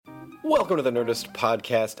Welcome to the Nerdist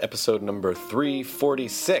Podcast, episode number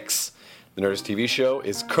 346. The Nerdist TV show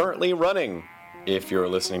is currently running. If you're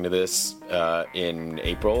listening to this in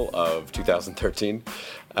April of 2013,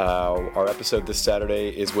 our episode this Saturday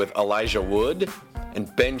is with Elijah Wood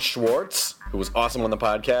and Ben Schwartz, who was awesome on the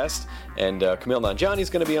podcast, and Camille Nanjiani's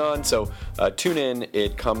going to be on, so tune in.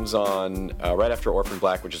 It comes on right after Orphan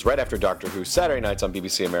Black, which is right after Doctor Who, Saturday nights on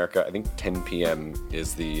BBC America. I think 10 p.m.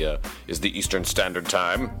 is the Eastern Standard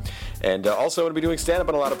Time. And also, I'm going to be doing stand-up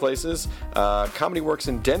in a lot of places. Comedy Works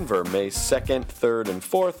in Denver, May 2nd, 3rd, and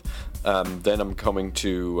 4th. Then I'm coming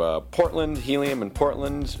to Portland, Helium in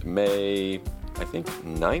Portland, May, I think,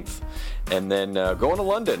 9th. And then going to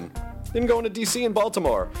London. Then going to DC and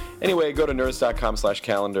Baltimore. Anyway, go to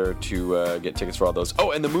nerdist.com/calendar to get tickets for all those.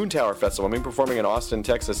 Oh, and the Moon Tower Festival. I'm performing in Austin,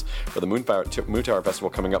 Texas for the Moon Tower Festival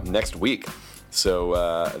coming up next week. So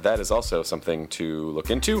that is also something to look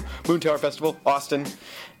into. Moon Tower Festival, Austin.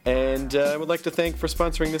 And I would like to thank for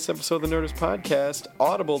sponsoring this episode of the Nerdist Podcast,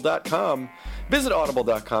 Audible.com. Visit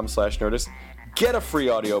audible.com/Nerdist. Get a free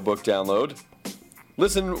audiobook download.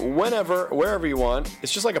 Listen whenever, wherever you want.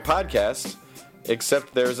 It's just like a podcast,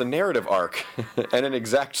 except there's a narrative arc and an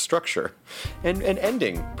exact structure and an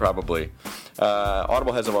ending, probably.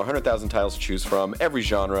 Audible has over 100,000 titles to choose from, every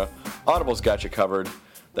genre. Audible's got you covered.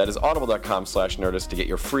 That is audible.com/Nerdist to get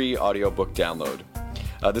your free audiobook download.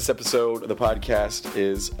 This episode of the podcast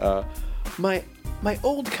is my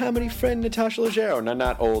old comedy friend Natasha Leggero.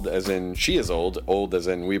 Not old as in she is old as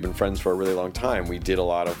in we've been friends for a really long time. We did a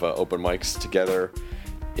lot of open mics together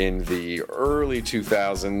in the early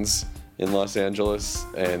 2000s in Los Angeles,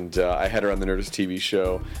 and I had her on the Nerdist TV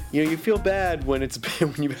show. You know, you feel bad when it's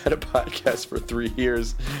been when you've had a podcast for 3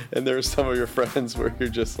 years, and there are some of your friends where you're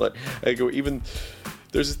just like even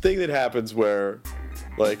there's a thing that happens where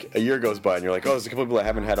like a year goes by and you're like, oh, there's a couple of people I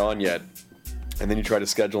haven't had on yet, and then you try to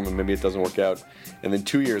schedule them and maybe it doesn't work out, and then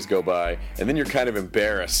 2 years go by and then you're kind of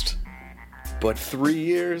embarrassed. But 3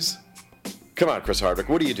 years? Come on, Chris Hardwick,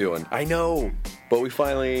 what are you doing? I know, but I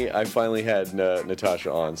finally had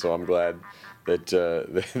Natasha on, so I'm glad that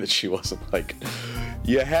that she wasn't like,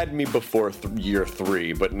 you had me before year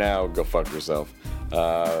 3, but now go fuck yourself.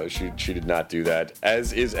 She did not do that,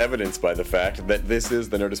 as is evidenced by the fact that this is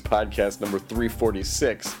the Nerdist Podcast number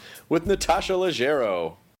 346 with Natasha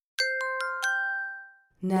Leggero.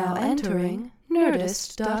 Now entering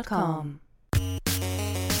Nerdist.com.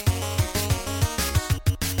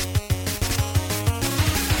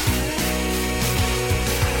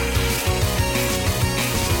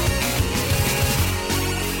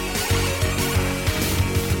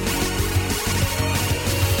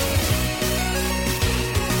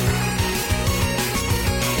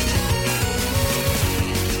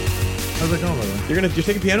 How's it going, by the way? You're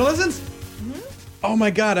taking piano lessons? Mm-hmm. Oh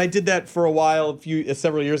my God, I did that for a while,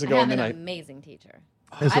 several years ago. I have an amazing teacher.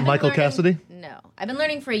 Is it Michael Cassidy? No. I've been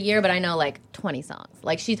learning for a year, but I know like 20 songs.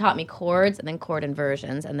 Like she taught me chords and then chord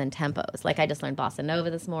inversions and then tempos. Like I just learned Bossa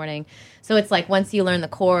Nova this morning. So it's like once you learn the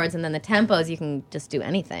chords and then the tempos, you can just do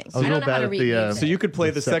anything. So I don't know how to read music. So you could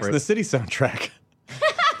play the Sex and the City soundtrack.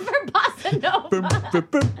 For Bossa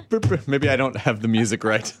Nova. Maybe I don't have the music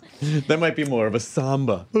right. That might be more of a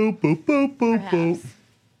samba. Boop, boop, boop, boop, boop.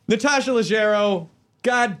 Natasha Leggero,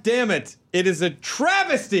 God damn it. It is a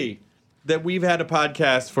travesty that we've had a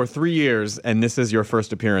podcast for 3 years, and this is your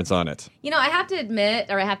first appearance on it. You know, I have to admit,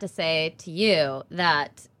 or I have to say to you,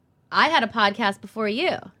 that I had a podcast before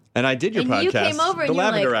you. And I did your podcast. And you came over and you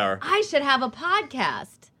were like, Hour. I should have a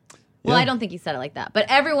podcast. Well, Yeah. I don't think you said it like that. But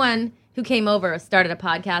everyone who came over started a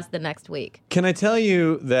podcast the next week. Can I tell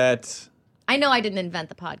you that... I know I didn't invent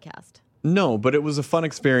the podcast. No, but it was a fun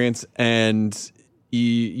experience, and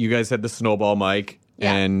you guys had the snowball mic,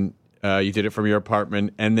 Yeah. and you did it from your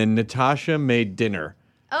apartment, and then Natasha made dinner.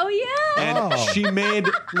 Oh, yeah. And she made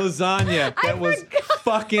lasagna that was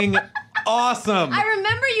fucking awesome. I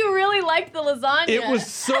remember you really liked the lasagna. It was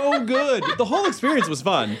so good. The whole experience was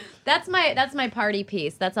fun. That's my party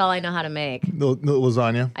piece. That's all I know how to make. The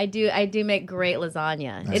lasagna. I do make great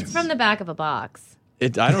lasagna. Nice. It's from the back of a box. I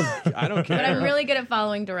don't care. But I'm really good at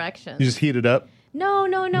following directions. You just heat it up. No.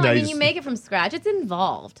 I mean, you make it from scratch. It's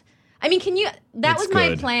involved. I mean, that was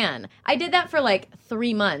my plan. I did that for like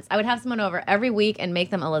 3 months. I would have someone over every week and make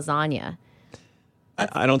them a lasagna.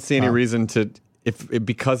 I don't see any reason to,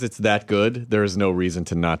 because it's that good, there is no reason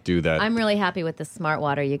to not do that. I'm really happy with the smart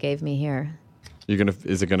water you gave me here.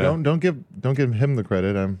 Is it gonna? Don't give him the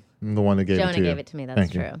credit. I'm the one that gave it to you. Jonah gave it to me. That's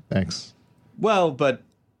Thank true. You. Thanks. Well, but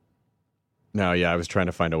No, yeah, I was trying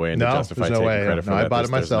to find a way to No, justify there's no taking way. credit for No, that. I bought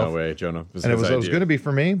it There's myself. no way, Jonah. And it was going to be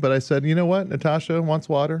for me, but I said, you know what? Natasha wants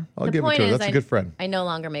water. I'll The give it point to her. is That's a good friend. I no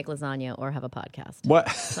longer make lasagna or have a podcast. What?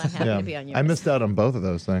 So I'm happy to be on yours. I missed out on both of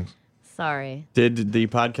those things. Sorry. Did the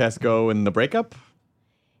podcast go in the breakup?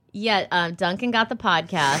 Yeah, Duncan got the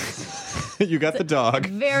podcast. You got the dog.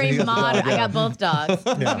 Very modern. I got both dogs.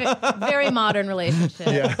 Very modern relationship.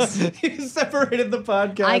 You separated the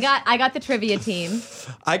podcast. I got the trivia team.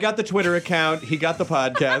 I got the Twitter account. He got the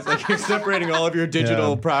podcast. Like you're separating all of your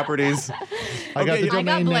digital properties. I got the I got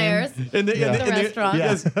domain Blair's. name. In the restaurant.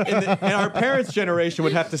 Yes, in our parents' generation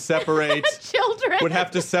would have to separate. Children. Would have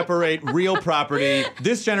to separate real property.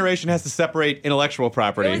 This generation has to separate intellectual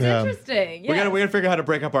property. It was interesting. We Yeah. gotta figure out how to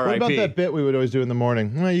break up our What IP. about that bit we would always do in the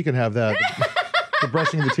morning? Well, you can have that. The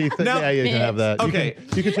brushing the teeth thing. No. Yeah, you can have that. Okay.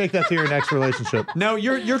 You can take that to your next relationship. Now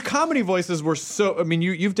your comedy voices were so. I mean,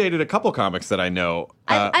 you've dated a couple comics that I know.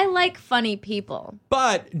 I like funny people.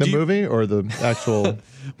 But The movie or the actual?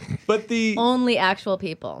 But the Only actual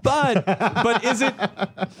people. but is it?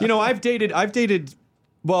 You know, I've dated.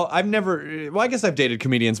 Well, I've never. Well, I guess I've dated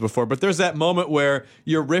comedians before, but there's that moment where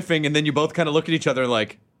you're riffing and then you both kind of look at each other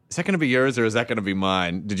like, is that going to be yours or is that going to be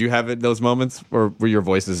mine? Did you have those moments, or were your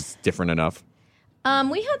voices different enough?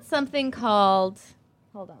 We had something called.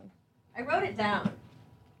 Hold on. I wrote it down.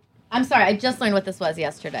 I'm sorry. I just learned what this was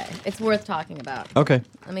yesterday. It's worth talking about. Okay.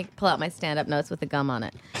 Let me pull out my stand-up notes with the gum on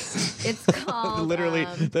it. It's called. Literally,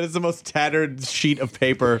 that is the most tattered sheet of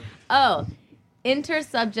paper. Oh,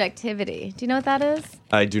 intersubjectivity. Do you know what that is?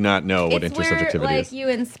 I do not know what It's intersubjectivity where, like, is. you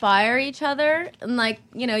inspire each other, and like,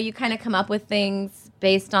 you know, you kind of come up with things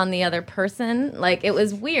based on the other person. Like, it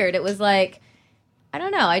was weird. It was like, I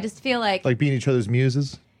don't know. I just feel like Being each other's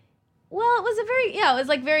muses? well, it was it was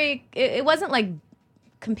like very. It wasn't like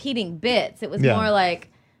competing bits. It was Yeah. more like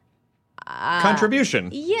Contribution.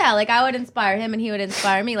 yeah, like I would inspire him and he would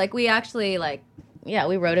inspire me. Like we actually like. Yeah,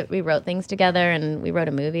 we wrote things together and we wrote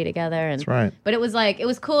a movie together. And, That's right. But it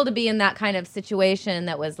was cool to be in that kind of situation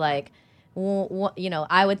that was like, you know,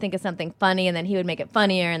 I would think of something funny and then he would make it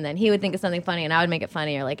funnier and then he would think of something funny and I would make it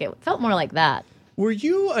funnier. Like it felt more like that. Were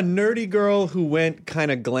you a nerdy girl who went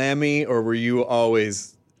kind of glammy, or were you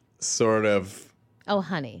always sort of? Oh,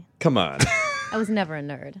 honey, Come on. I was never a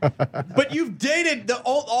nerd. But you've dated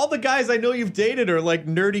all the guys I know you've dated are like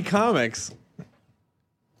nerdy comics.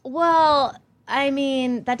 Well, I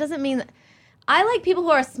mean, that doesn't mean I like people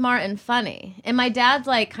who are smart and funny. And my dad's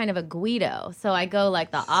like kind of a Guido, so I go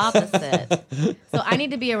like the opposite. So I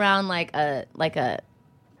need to be around like a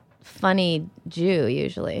funny Jew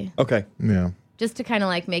usually, Okay. Yeah. just to kind of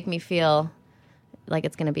like make me feel like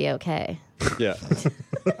it's going to be okay. Yeah.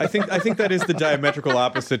 I think that is the diametrical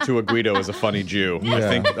opposite to a Guido is a funny Jew. I Yeah.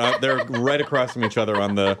 think they're right across from each other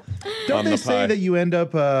on the Don't on they the say pie. that you end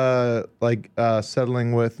up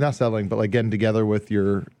settling with, not settling, but like getting together with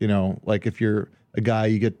your, you know, like if you're a guy,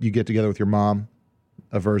 you get together with your mom,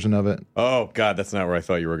 a version of it. Oh God, that's not where I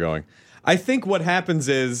thought you were going. I think what happens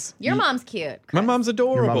is Your mom's cute. my mom's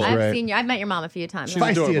adorable. Your mom's I've great. seen you. I've met your mom a few times. She's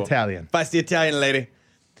Feisty adorable. Italian. Feisty Italian lady.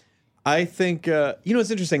 I think you know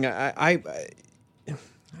it's interesting. I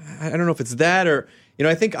don't know if it's that or you know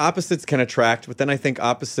I think opposites can attract, but then I think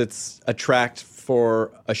opposites attract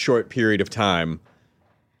for a short period of time,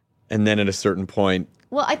 and then at a certain point,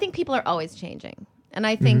 Well, I think people are always changing. And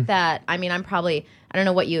I think that, I mean, I don't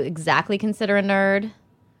know what you exactly consider a nerd.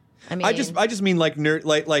 I mean, I just mean like nerd,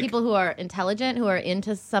 like people who are intelligent, who are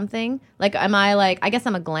into something. Like, I guess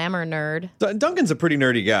I'm a glamour nerd. Duncan's a pretty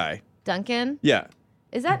nerdy guy. Duncan? Yeah,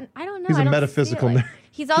 Is that, I don't know. He's a I don't see it metaphysical like- nerd.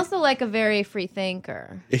 He's also like a very free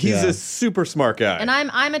thinker. he's Yeah. a super smart guy. And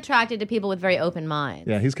I'm attracted to people with very open minds.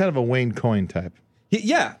 Yeah, he's kind of a Wayne Coyne type.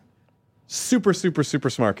 Yeah, super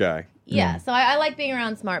smart guy. Yeah, so I like being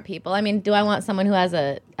around smart people. I mean, do I want someone who has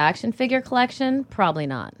a action figure collection? Probably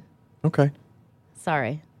not. Okay.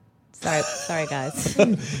 Sorry, guys.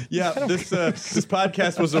 Yeah, this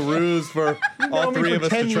podcast was a ruse for all me three for of us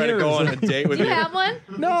to 10 try to go years. on a date with Do you you. have one?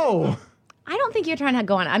 No. I don't think you're trying to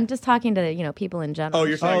go on. I'm just talking to people in general. Oh,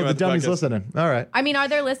 you're talking Oh, the about dummies podcast. listening. All right. I mean, are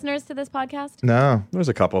there listeners to this podcast? No. There's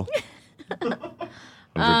a couple.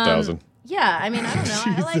 100,000. Yeah, I mean, I don't know.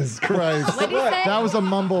 I Jesus Christ. What did he say? That was a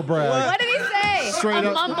mumble brag. What did he say? Straight a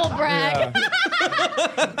up- mumble brag.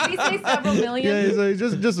 Did he say several million? Yeah, he's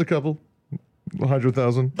like, just a couple.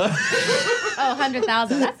 100,000. Oh,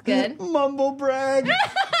 100,000. That's good. Mumble brag.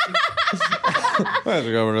 I have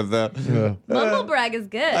to go with that. Yeah. Mumble brag is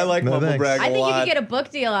good. I like No, mumble thanks. brag a I think you lot. could get a book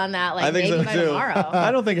deal on that, like I think maybe so by too. tomorrow.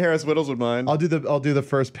 I don't think Harris Whittles would mind. I'll do the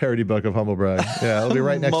first parody book of Humble Brag. Yeah, it'll be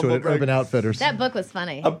right next to Mumble it. brag. Urban Outfitters. That book was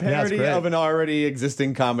funny. A parody great. of an already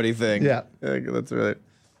existing comedy thing. Yeah. That's right.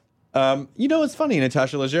 It's funny,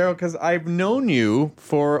 Natasha Leggero, because I've known you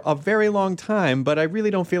for a very long time, but I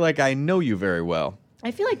really don't feel like I know you very well.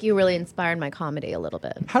 I feel like you really inspired my comedy a little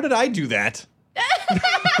bit. How did I do that?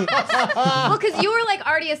 Well, because you were like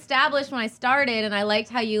already established when I started, and I liked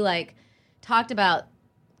how you like talked about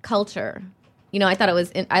culture.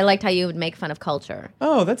 I liked how you would make fun of culture.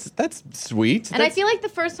 Oh, that's sweet. And I feel like the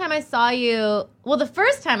first time I saw you,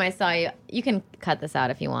 you can cut this out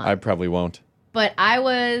if you want. I probably won't. But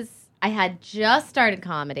I had just started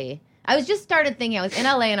comedy. I was just started thinking, I was in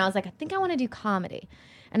LA and I was like, I think I want to do comedy.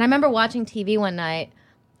 And I remember watching TV one night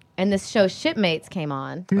and this show Shipmates came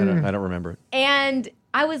on. I don't remember it. And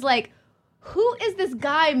I was like, who is this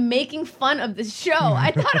guy making fun of this show?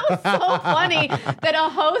 I thought it was so funny that a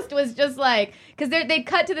host was just like, because they'd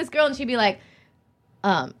cut to this girl and she'd be like,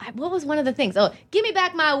 what was one of the things? Oh, give me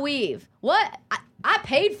back my weave. What? I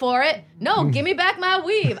paid for it. No, give me back my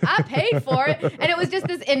weave. I paid for it. And it was just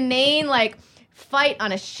this inane like fight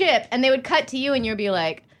on a ship. And they would cut to you and you'd be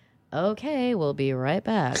like, okay, we'll be right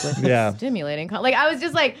back with stimulating. Like, I was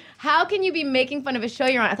just like, how can you be making fun of a show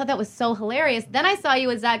you're on? I thought that was so hilarious. Then I saw you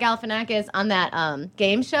with Zach Galifianakis on that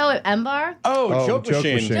game show at M-Bar. Oh, Joke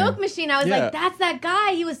Machine. Joke Machine. I was like, that's that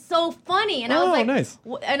guy. He was so funny. And I was like, nice.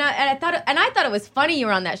 And I thought it was funny you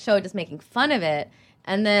were on that show just making fun of it.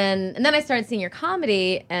 And then I started seeing your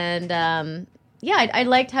comedy, and I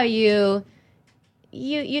liked how you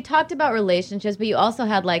talked about relationships, but you also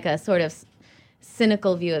had like a sort of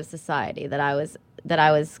cynical view of society that I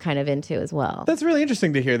was kind of into as well. That's really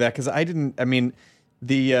interesting to hear that, because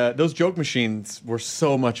those Joke Machines were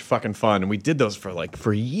so much fucking fun, and we did those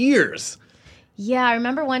for years. Yeah, I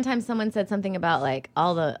remember one time someone said something about like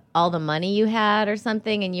all the money you had or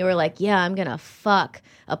something, and you were like, "Yeah, I'm gonna fuck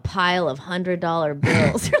a pile of $100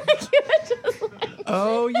 bills."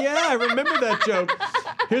 Oh yeah, I remember that joke.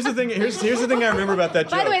 Here's the thing. Here's the thing I remember about that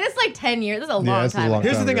joke. By the way, this is like 10 years. This is a long time.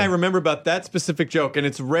 Here's the thing I remember about that specific joke, and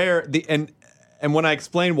it's rare. And when I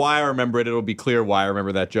explain why I remember it, it'll be clear why I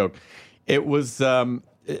remember that joke. It was.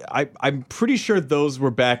 I'm pretty sure those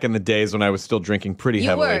were back in the days when I was still drinking pretty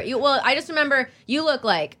heavily. You were. Well, I just remember you look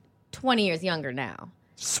like 20 years younger now.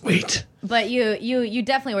 Sweet. But you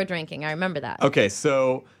definitely were drinking. I remember that. Okay,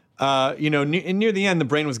 so near the end, the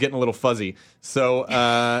brain was getting a little fuzzy. So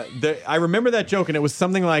I remember that joke, and it was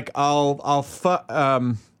something like, I'll fuck.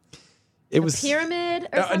 It was pyramid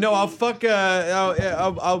or something? No, I'll fuck.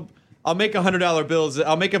 I'll make $100 bills.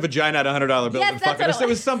 I'll make a vagina out of $100 bills. Yes, and that's fuck it. what It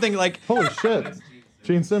was something like, Holy shit.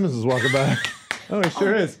 Gene Simmons is walking by. oh, it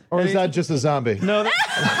sure is. Or is that just a zombie? No.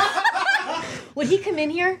 Would he come in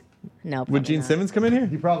here? No. Would Gene Simmons come in here?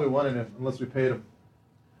 He probably wouldn't unless we paid him.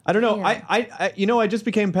 I don't know. Yeah. I just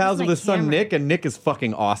became pals with my his son camera. Nick, and Nick is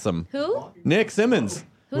fucking awesome. Who? Nick Simmons.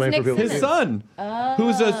 Who's Waiting Nick for people to His Simmons? son,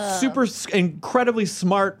 who's a super, incredibly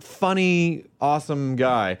smart, funny, awesome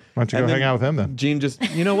guy. Why don't you go hang out with him then? Gene just,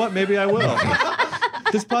 you know what? Maybe I will.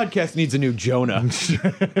 This podcast needs a new Jonah.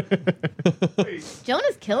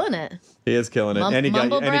 Jonah's killing it. He is killing it. And he got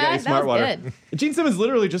Mumblebrag? his smart That was water. good. Gene Simmons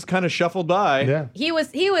literally just kind of shuffled by. Yeah. He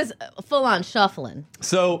was full on shuffling.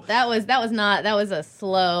 So That was a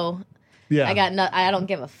slow. Yeah. I don't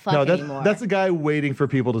give a fuck No, anymore. that's a guy waiting for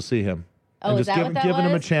people to see him. Oh, and is just that what that giving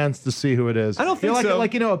him a was? chance to see who it is. I don't think like, so.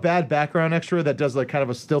 Like, a bad background extra that does like kind of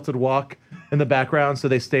a stilted walk in the background so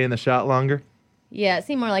they stay in the shot longer. Yeah, it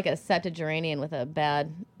seemed more like a septuagenarian with a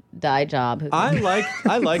bad dye job. I like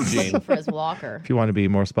Gene. for his walker. If you want to be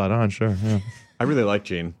more spot on, sure. Yeah. I really like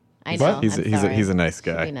Gene. I know. What? He's a nice Should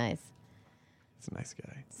guy. be nice. He's a nice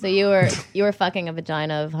guy. So you were fucking a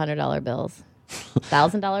vagina of $100 bills,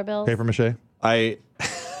 $1,000 bills. Paper mache.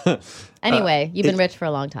 Anyway, you've been rich for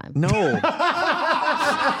a long time. No.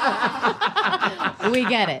 We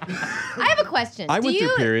get it. I have a question. I went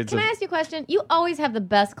through periods Can I of- ask you a question? You always have the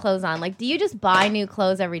best clothes on. Like, do you just buy new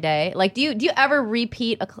clothes every day? Like, do you ever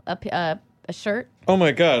repeat a shirt? Oh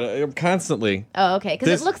my God, constantly. Oh, okay. Because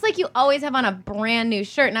This- it looks like you always have on a brand new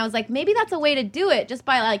shirt, and I was like, maybe that's a way to do it. Just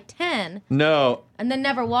buy like 10, No. and then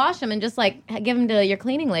never wash them, and just like give them to your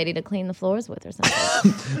cleaning lady to clean the floors with or something.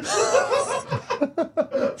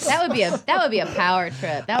 That would be a power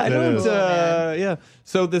trip. That would be cool, man. Yeah.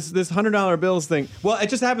 So this $100 bills thing. Well, it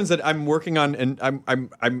just happens that I'm working on, and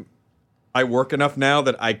I work enough now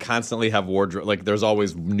that I constantly have wardrobe. Like there's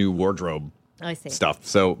always new wardrobe I see. stuff.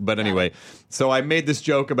 So, but anyway, so I made this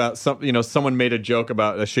joke about someone made a joke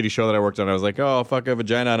about a shitty show that I worked on. I was like, oh, I'll fuck a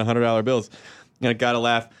vagina on $100 bills, and it got a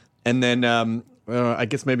laugh. And then I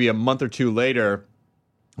guess maybe a month or two later,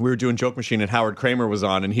 we were doing Joke Machine, and Howard Kramer was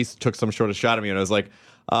on, and he took some sort of shot at me, and I was like,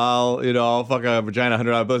 I'll fuck a vagina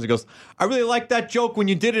 $100 bills. He goes, I really liked that joke when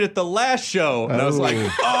you did it at the last show. And I was like,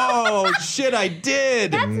 oh shit, I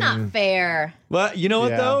did. That's not fair. Well, you know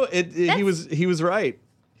what Yeah. though? He was right.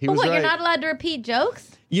 He But was what, right. you're not allowed to repeat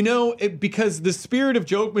jokes? Because the spirit of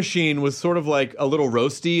Joke Machine was sort of like a little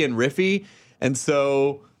roasty and riffy, and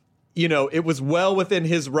so it was well within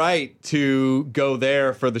his right to go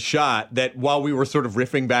there for the shot. That while we were sort of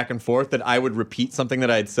riffing back and forth, that I would repeat something that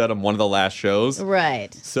I had said on one of the last shows.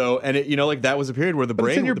 Right. So, and that was a period where the But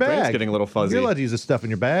it's in your brain's bag. getting a little fuzzy. You're allowed to use this stuff in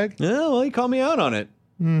your bag. Yeah, well, he called me out on it.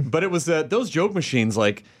 But it was those Joke Machines,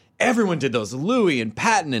 like, everyone did those. Louie and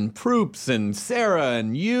Patton and Proops and Sarah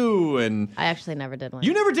and you and... I actually never did one.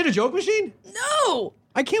 You never did a Joke Machine? No!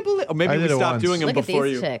 I can't believe... Or maybe I we did it stopped once. doing them Look at before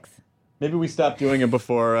these you... chicks. Maybe we stopped doing it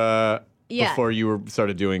before you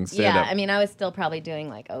started doing stand-up. Yeah, I mean, I was still probably doing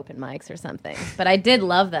like open mics or something. But I did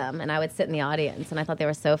love them, and I would sit in the audience, and I thought they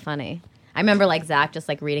were so funny. I remember like Zach just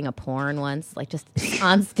like reading a porn once, like just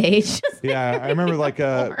on stage. Just, Yeah, I remember like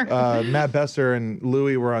Matt Besser and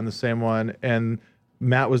Louis were on the same one, and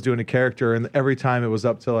Matt was doing a character, and every time it was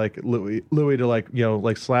up to like Louis to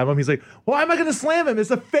like slam him, he's like, "Why am I going to slam him? It's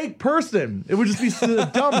a fake person. It would just be so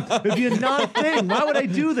dumb. It'd be a non-thing. Why would I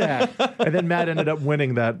do that?" And then Matt ended up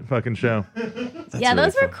winning that fucking show. yeah, really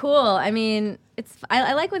those were fun. cool. I mean,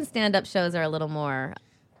 I like when stand-up shows are a little more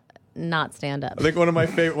not stand-up. I think one of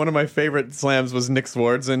my favorite slams was Nick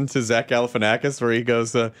Swardson to Zach Galifianakis, where he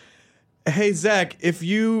goes, "Hey Zach, if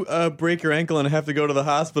you break your ankle and have to go to the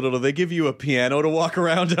hospital, do they give you a piano to walk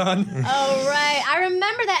around on?" Oh, right. I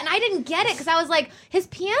remember that, and I didn't get it because I was like, his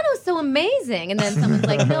piano's so amazing. And then someone's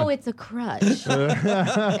like, no, it's a crutch. And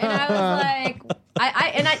I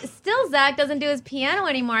was like, still Zach doesn't do his piano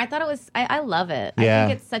anymore. I thought it was, I love it. Yeah. I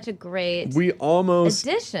think it's such a great We almost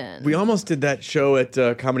addition. did that show at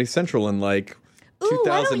Comedy Central in like Ooh,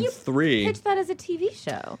 why don't you 2003. pitch that as a TV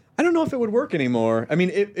show? I don't know if it would work anymore. I mean,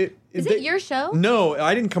 Is it your show? No,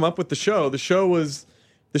 I didn't come up with the show. The show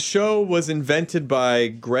was invented by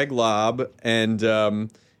Greg Lobb and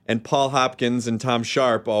Paul Hopkins and Tom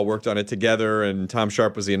Sharp all worked on it together, and Tom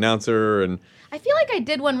Sharp was the announcer, and I feel like I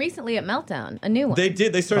did one recently at Meltdown, a new one. they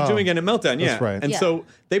did. They started doing it at Meltdown, yeah. That's right. And Yeah. so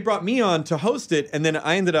they brought me on to host it, and then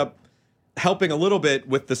I ended up helping a little bit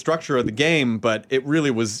with the structure of the game, but it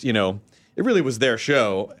really was, their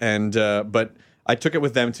show, and but I took it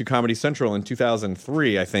with them to Comedy Central in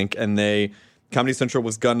 2003, I think, and Comedy Central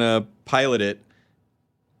was gonna pilot it,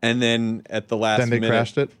 and then at the last minute... Then they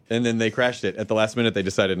crashed it? And then they crashed it. At the last minute, they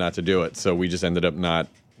decided not to do it, so we just ended up not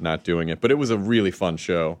doing it. But it was a really fun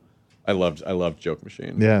show. I loved Joke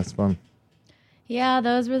Machine. Yeah, it's fun. Yeah,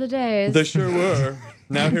 those were the days. They sure were.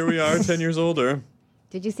 Now here we are, 10 years older.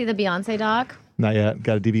 Did you see the Beyonce doc? Not yet.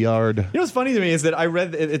 Got a DVR'd. You know what's funny to me is that I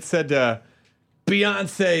read it said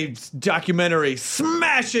Beyonce documentary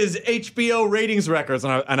smashes HBO ratings records,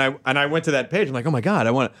 and I went to that page. I'm like, oh my god,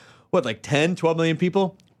 I want like 10, 12 million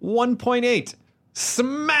people, 1.8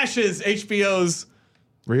 smashes HBO's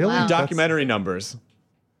Really? Wow. documentary numbers.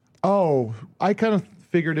 Oh, I kind of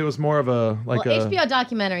figured it was more of a HBO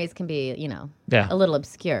documentaries can be, Yeah. a little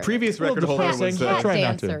obscure. Previous Little record holder depressing. was Cat Try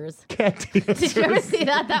not to. dancers. cat dancers. Did you ever see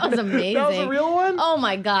that? That was amazing. That was a real one? Oh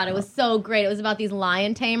my god, it was so great. It was about these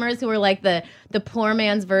lion tamers who were like the poor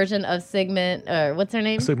man's version of Sigmund, or what's her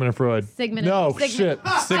name? Sigmund and Freud. Sigmund. No, Sigmund- shit.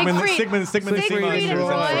 Sigmund Siegfried and and Freud.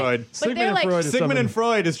 Roy. But Sigmund they're and like, Freud is Sigmund and something-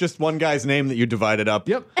 Freud is just one guy's name that you divided up.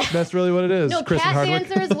 Yep, that's really what it is. no, Chris and Cat Hardwick.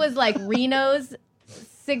 Dancers was like Reno's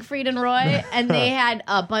Siegfried and Roy, and they had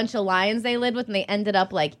a bunch of lions they lived with, and they ended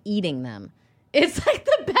up like eating them. It's like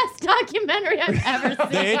the best documentary I've ever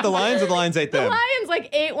seen. They ate the lions, or the lions ate The them? lions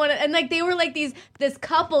like ate one, and like they were like this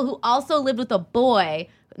couple who also lived with a boy,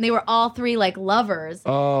 and they were all three like lovers.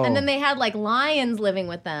 Oh. And then they had like lions living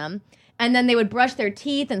with them, and then they would brush their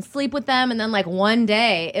teeth and sleep with them, and then like one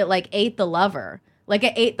day it like ate the lover, like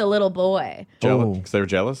it ate the little boy. Jealous? Oh. Because they were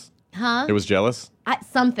jealous? Huh? It was jealous?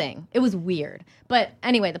 Something. It was weird. But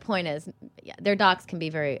anyway, the point is, yeah, their docs can be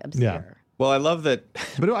very obscure. Yeah. Well, I love that.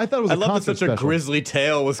 But I thought it was I a love that concept such a special. grisly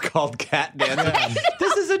tale was called Cat Dancing.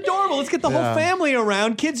 This is adorable. Let's get the whole Yeah. family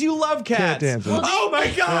around. Kids, you love cats. dancing. Oh my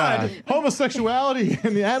God. Yeah. Homosexuality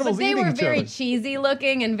and the But animals they eating were each very other. cheesy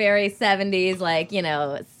looking and very 70s, like,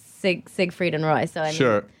 Siegfried and Roy. So I mean,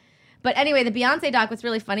 Sure. But anyway, the Beyonce doc, what's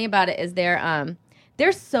really funny about it is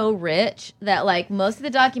they're so rich that like most of the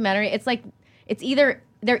documentary, it's like it's either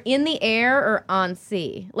they're in the air or on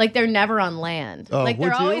sea. Like they're never on land. Oh, like they're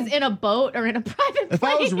would you? always in a boat or in a private plane. If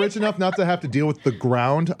I was rich enough not to have to deal with the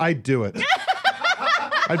ground, I'd do it.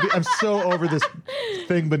 I'm so over this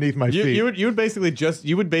thing beneath my feet. You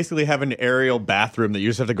would basically have an aerial bathroom that you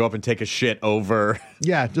just have to go up and take a shit over.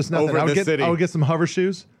 Yeah, just nothing. Over the city. I would get some hover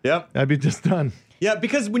shoes. Yep. I'd be just done. Yeah,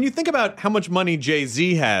 because when you think about how much money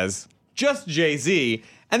Jay-Z has, just Jay-Z,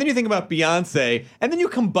 and then you think about Beyonce, and then you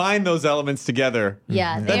combine those elements together.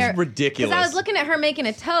 Yeah, that's ridiculous. Because I was looking at her making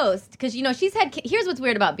a toast, because she's had. Here's what's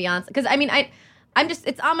weird about Beyonce, because I'm just,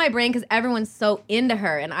 it's on my brain because everyone's so into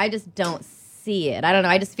her, and I just don't see it. I don't know.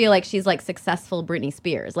 I just feel like she's like successful Britney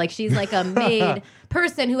Spears. Like she's like a made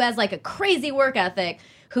person who has like a crazy work ethic,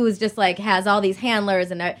 who's just like has all these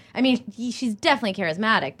handlers, and she's definitely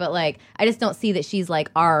charismatic, but like I just don't see that she's like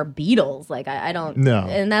our Beatles. Like I don't. No.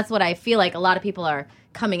 And that's what I feel like a lot of people are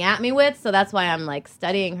coming at me with. So that's why I'm like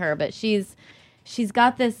studying her. But she's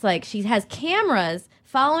got this like she has cameras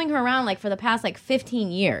following her around like for the past like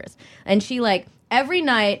 15 years, and she like every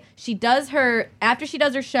night after she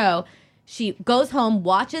does her show, she goes home,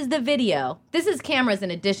 watches the video. This is cameras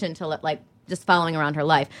in addition to like just following around her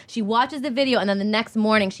life. She watches the video, and then the next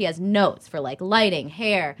morning she has notes for like lighting,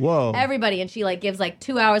 hair, everybody, and she like gives like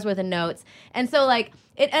 2 hours worth of notes. And so like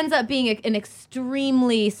it ends up being an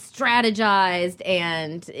extremely strategized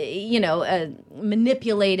and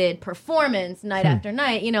manipulated performance night after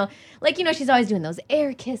night. She's always doing those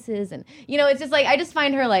air kisses, and it's just like I just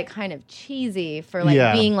find her like kind of cheesy for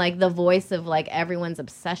like being like the voice of like everyone's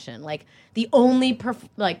obsession. Like the only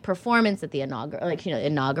performance at the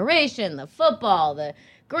inauguration, the football, the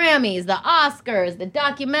Grammys, the Oscars, the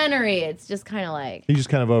documentary. It's just kind of like You just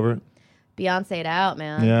kind of over it. Beyonce'd out,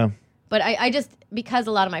 man. Yeah. But I just, because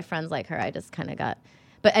a lot of my friends like her, I just kind of got.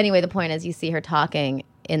 But anyway, the point is, you see her talking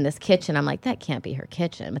in this kitchen. I'm like, that can't be her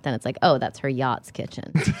kitchen. But then it's like, oh, that's her yacht's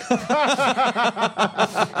kitchen. Because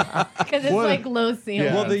it's like low ceiling.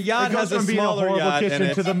 Yeah. Well, the yacht It goes has a from being smaller horrible yacht in kitchen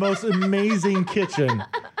it. to the most amazing kitchen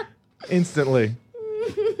instantly.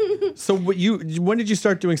 So when did you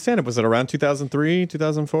start doing stand-up? Was it around 2003,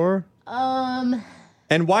 2004?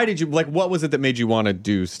 And why did you, like, what was it that made you want to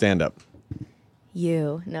do stand-up?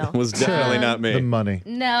 No. It was definitely not me. The money.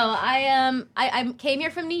 No, I came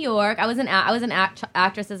here from New York. I was an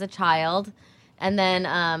actress as a child, and then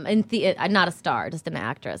not a star, just an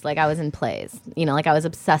actress. Like I was in plays. Like I was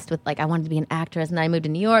obsessed with like I wanted to be an actress, and then I moved to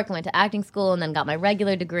New York and went to acting school, and then got my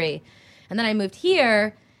regular degree, and then I moved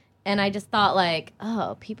here, and I just thought like,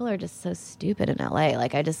 oh, people are just so stupid in LA.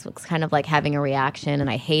 Like I just was kind of like having a reaction, and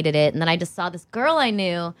I hated it, and then I just saw this girl I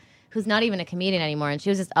knew who's not even a comedian anymore, and she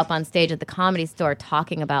was just up on stage at the Comedy Store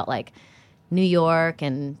talking about like New York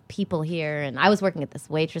and people here, and I was working at this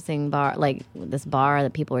waitressing bar, like this bar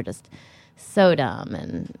that people were just so dumb,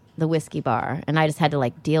 and the whiskey bar, and I just had to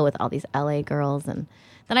like deal with all these LA girls, and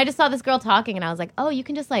then I just saw this girl talking, and I was like, oh, you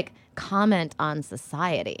can just like comment on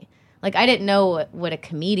society. Like I didn't know what a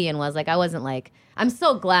comedian was. Like I wasn't like, I'm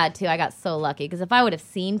so glad too, I got so lucky, because if I would have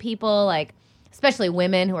seen people like, especially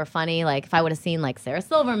women who are funny, like if I would have seen like Sarah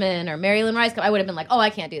Silverman or Mary Lynn Rice, I would have been like, oh, I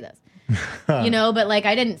can't do this. But like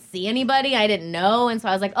I didn't see anybody, I didn't know, and so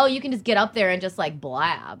I was like, oh, you can just get up there and just like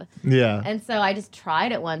blab. Yeah. And so I just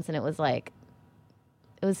tried it once, and it was like,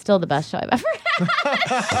 it was still the best show I've ever had.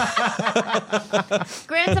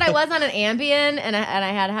 Granted, I was on an Ambien, and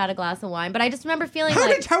I had a glass of wine, but I just remember feeling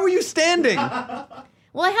How were you standing? well,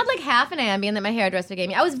 I had like half an Ambien that my hairdresser gave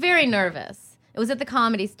me. I was very nervous. It was at the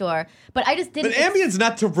Comedy Store, but I just didn't. But Ambien's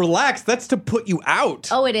not to relax. That's to put you out.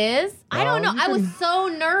 Oh, it is? I don't know. I was so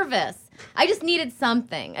nervous. I just needed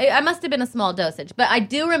something. I must have been a small dosage. But I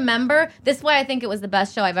do remember, this is why I think it was the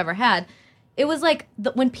best show I've ever had. It was like,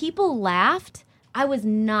 when people laughed, I was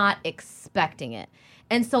not expecting it.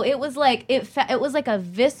 And so it was like, it was like a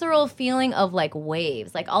visceral feeling of like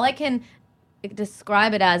waves. Like all I can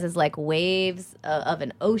describe it as is like waves of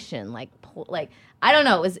an ocean. Like I don't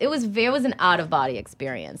know. It was an out of body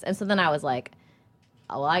experience. And so then I was like,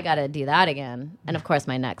 oh, well, I got to do that again. And of course,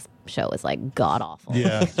 my next show was like god awful.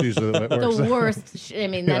 Yeah, it's usually the way it works. The worst.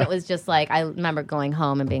 Then it was just like, I remember going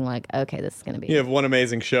home and being like, okay, this is going to be. You have one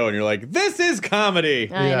amazing show, and you're like, this is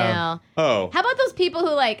comedy. I Yeah. know. Oh. How about those people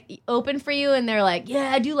who like open for you and they're like,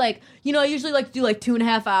 yeah, I do like, I usually like to do like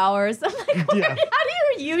 2.5 hours. I'm like, Yeah. how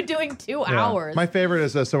are you doing 2 Yeah. hours? My favorite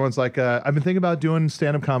is someone's like, I've been thinking about doing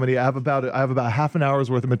stand-up comedy. I have about half an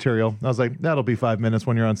hour's worth of material. I was like, that'll be 5 minutes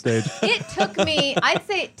when you're on stage. It took me, I'd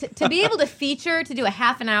say, to be able to feature, to do a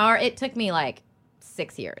half an hour, it took me like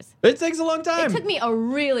 6 years. It takes a long time. It took me a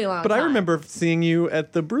really long time. But I remember seeing you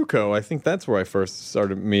at the Brewco. I think that's where I first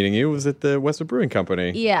started meeting you. Was at the Westwood Brewing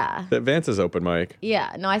Company. Yeah. At Vance's open mic.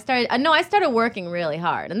 Yeah. No, I started working really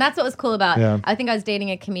hard. And that's what was cool about Yeah. I think I was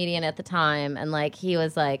dating a comedian at the time, and like he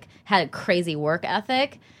was like had a crazy work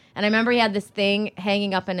ethic. And I remember he had this thing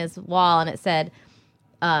hanging up in his wall, and it said,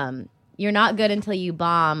 you're not good until you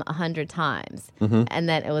bomb 100 times. And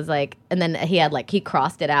then it was like, and then he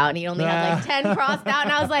crossed it out and he only had like 10 crossed out.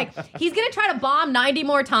 And I was like, he's going to try to bomb 90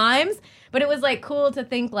 more times. But it was like cool to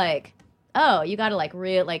think like, oh, you got to like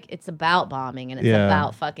it's about bombing and it's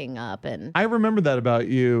about fucking up. And I remember that about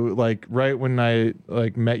you, like right when I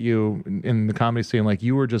like met you in the comedy scene, like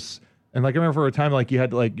you were just, and like I remember for a time, like you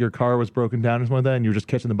had like your car was broken down or something like that, and you were just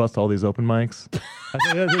catching the bus to all these open mics.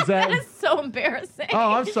 That is so embarrassing.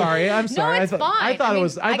 Oh, I'm sorry. No, it's fine. I thought it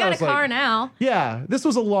was. I got a car now. Yeah, this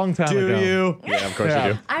was a long time ago. Do you? Yeah, of course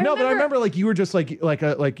you do. But I remember like you were just like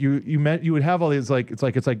you would have all these like it's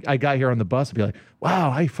like I got here on the bus and be like,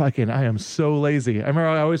 wow, I am so lazy. I remember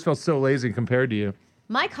I always felt so lazy compared to you.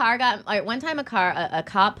 My car got like one time a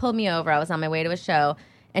cop pulled me over. I was on my way to a show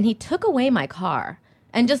and he took away my car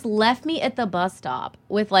and just left me at the bus stop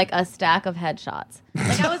with like a stack of headshots.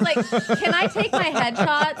 Like I was like, can I take my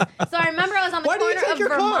headshots? So I remember I was on the corner of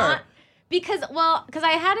Vermont. Car? Because I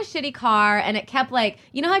had a shitty car and it kept like,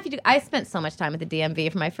 you know how if you do, I spent so much time at the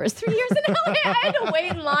DMV for my first 3 years in LA. I had to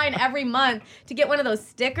wait in line every month to get one of those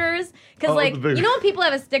stickers. Because you know when people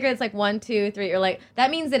have a sticker that's like 1, 2, 3, or like,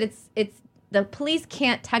 that means that it's the police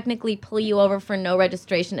can't technically pull you over for no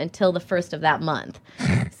registration until the first of that month.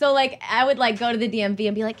 So like I would like go to the DMV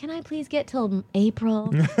and be like, can I please get till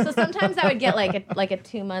April? So sometimes I would get like a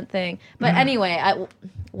 2-month thing. But anyway,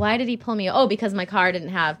 why did he pull me? Oh, because my car didn't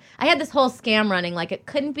have, I had this whole scam running. Like it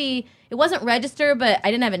wasn't registered, but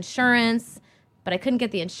I didn't have insurance, but I couldn't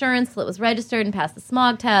get the insurance till it was registered and passed the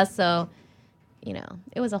smog test. So, you know,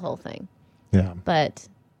 it was a whole thing. Yeah. But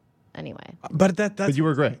anyway. But you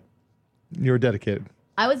were great. You were dedicated.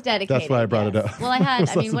 I was dedicated. That's why I brought it up. Well, I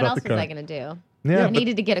mean, what else was I going to do? Yeah, I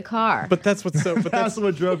needed to get a car. But that's what's so. But that's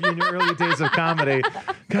what drove you in your early days of comedy.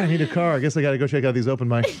 God, I need a car. I guess I got to go check out these open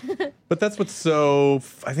mics. But that's what's so.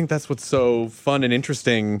 I think that's what's so fun and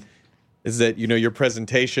interesting, is that your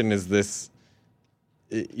presentation is this.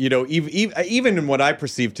 Even in what I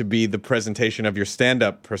perceive to be the presentation of your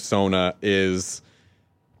stand-up persona is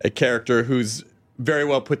a character who's very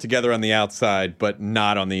well put together on the outside, but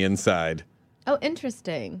not on the inside. Oh,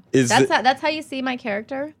 interesting. That's how you see my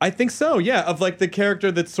character? I think so, yeah. Of like the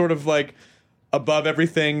character that's sort of like above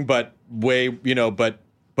everything, but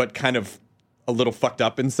but kind of a little fucked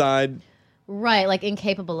up inside. Right, like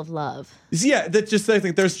incapable of love. Yeah, I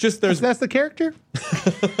think there's that's the character?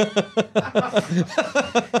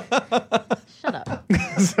 Shut up.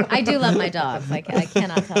 I do love my dogs. I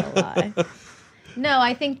cannot tell a lie. No,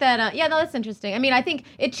 I think that that's interesting. I mean, I think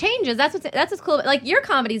it changes. That's what's cool. Like your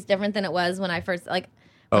comedy's different than it was when I first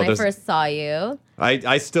first saw you.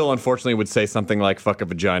 I still unfortunately would say something like "fuck a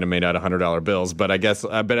vagina" made out of $100 bills, but I guess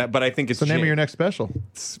but I think it's the name of your next special.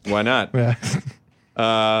 Why not? Yeah.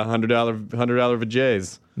 $100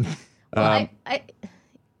 vajays. Well,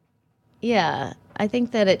 I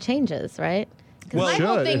think that it changes, right? Because my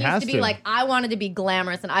whole thing used to be like, I wanted to be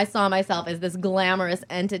glamorous, and I saw myself as this glamorous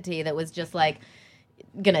entity that was just like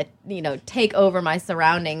gonna, take over my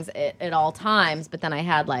surroundings at all times. But then I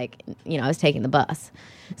had I was taking the bus,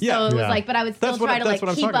 so it was like, but I would still try to like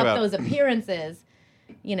keep up those appearances,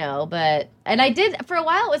 But I did for a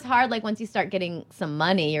while. It was hard. Like once you start getting some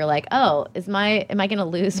money, you're like, oh, am I gonna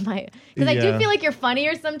lose my? Because I do feel like you're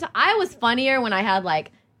funnier sometimes. I was funnier when I had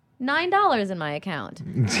like $9 in my account.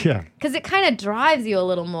 Yeah. Because it kind of drives you a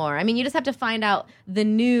little more. I mean, you just have to find out the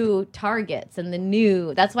new targets and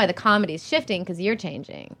that's why the comedy's shifting, because you're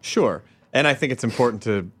changing. Sure. And I think it's important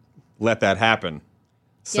to let that happen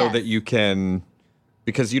so that you can,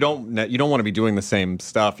 because you don't want to be doing the same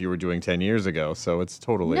stuff you were doing 10 years ago. So it's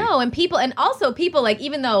totally. No, and also people like,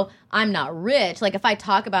 even though I'm not rich, like if I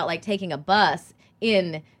talk about like taking a bus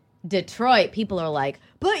in Detroit, people are like,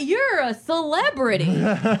 but you're a celebrity.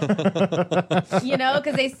 Because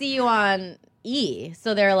they see you on E.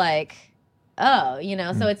 So they're like, oh,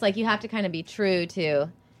 so it's like you have to kind of be true to.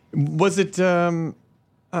 Was it, I'm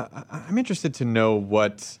interested to know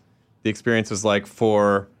what the experience was like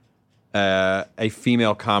for a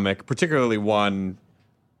female comic, particularly one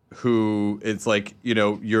who it's like,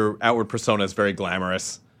 your outward persona is very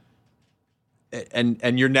glamorous.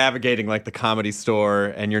 And you're navigating like the Comedy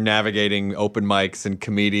Store, and you're navigating open mics and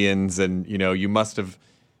comedians, and you must have.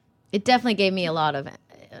 It definitely gave me a lot of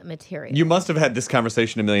material. You must have had this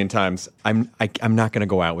conversation a million times. I'm not going to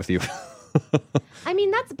go out with you. I mean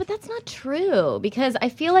that's not true, because I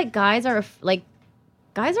feel like guys are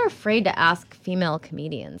afraid to ask female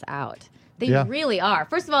comedians out. They really are.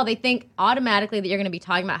 First of all, they think automatically that you're going to be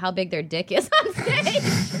talking about how big their dick is on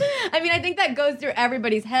stage. I mean, I think that goes through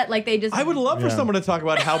everybody's head. Like they just. I would love for someone to talk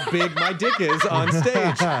about how big my dick is on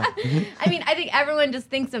stage. I mean, I think everyone just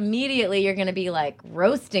thinks immediately you're going to be like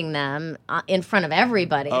roasting them in front of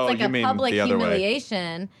everybody. It's like you a mean public the other way.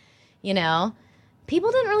 humiliation. You know,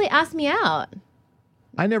 people didn't really ask me out.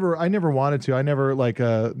 I never wanted to. I never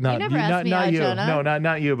not never you, asked not, me not out, you. Jonah. No,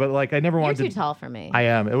 not you. But like, I never You're wanted too to. tall for me. I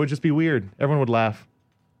am. It would just be weird. Everyone would laugh.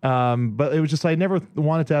 But it was just I never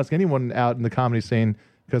wanted to ask anyone out in the comedy scene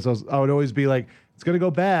because I would always be like, it's gonna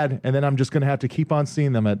go bad, and then I'm just gonna have to keep on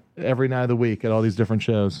seeing them at every night of the week at all these different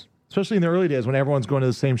shows. Especially in the early days when everyone's going to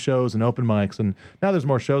the same shows and open mics, and now there's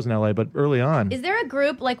more shows in LA. But early on, Is there a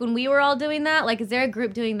group like when we were all doing that? Like, is there a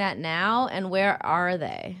group doing that now? And where are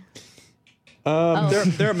they? They're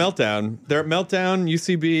at Meltdown. They're at Meltdown,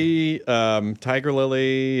 UCB, Tiger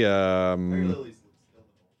Lily.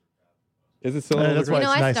 Is it still? That's why You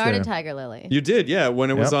know, it's I nice started there. Tiger Lily. You did, yeah. When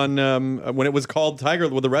it was Yep. on, when it was called Tiger,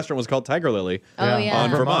 well, the restaurant was called Tiger Lily Oh, yeah. on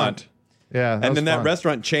Vermont. Yeah, And then that fun.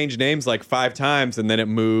 restaurant changed names like 5 times, and then it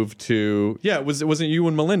moved to it wasn't you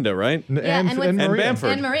and Melinda, right? Yeah, and what's- And Maria.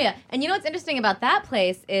 Bamford. And Maria. And you know what's interesting about that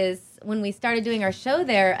place is when we started doing our show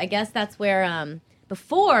there, I guess that's where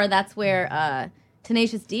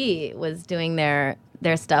Tenacious D was doing their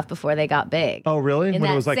stuff before they got big. Oh, really? In When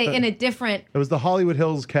that it was like in a different it was the Hollywood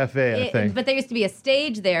Hills Cafe, I think. but there used to be a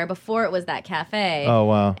stage there before it was that cafe. Oh,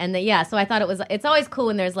 wow. And so I thought it's always cool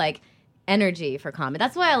when there's like energy for comedy.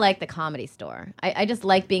 That's why I like the Comedy Store. I just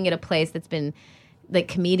like being at a place that's been like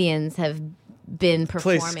comedians have been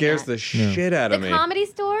performing Place scares at. the shit out of The me. Comedy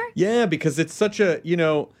Store? Yeah, because it's such a,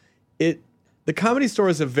 the Comedy Store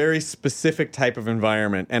is a very specific type of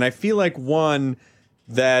environment, and I feel like one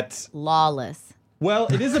that, Lawless. well,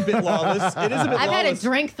 it is a bit lawless. It is a bit I've had a lawless.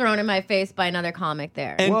 drink thrown in my face by another comic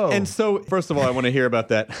there. Whoa. And so, first of all, I want to hear about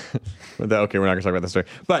that. Okay, we're not going to talk about that story.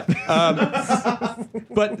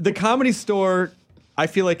 But the Comedy Store, I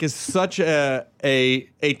feel like, is such a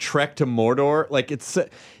trek to Mordor. Like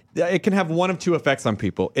it can have one of two effects on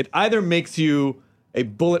people. It either makes you a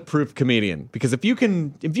bulletproof comedian, because if you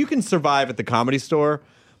can survive at the Comedy Store,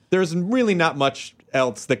 there's really not much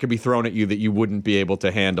else that could be thrown at you that you wouldn't be able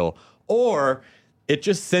to handle. Or it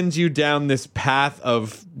just sends you down this path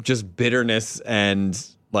of just bitterness and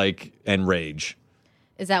rage.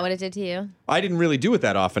 Is that what it did to you? I didn't really do it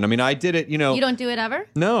that often. I mean, I did it, You don't do it ever?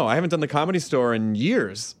 No, I haven't done the Comedy Store in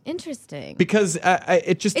years Interesting. because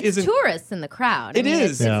it just It's isn't. tourists in the crowd. It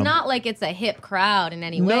is. It's Yeah. not like it's a hip crowd in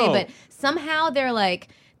any way, No. but somehow they're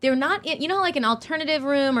not, like an alternative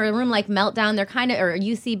room or a room like Meltdown, they're kind of, or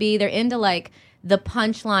UCB, they're into like the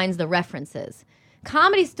punchlines, the references.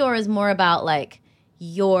 Comedy Store is more about like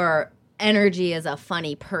your energy as a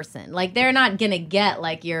funny person. Like they're not going to get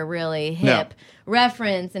like your really hip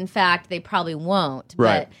reference. In fact, they probably won't.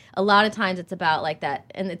 Right. But a lot of times it's about like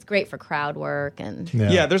that, and it's great for crowd work and...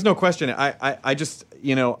 Yeah, there's no question. I just,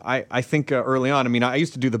 I think early on, I mean, I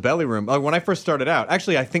used to do the Belly Room. When I first started out,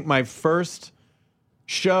 actually, I think my first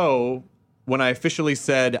show, when I officially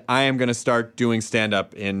said I am going to start doing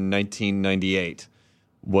stand-up in 1998,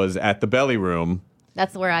 was at the Belly Room.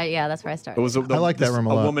 That's where I started. It was I like that room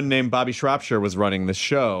a lot. A woman named Bobby Shropshire was running the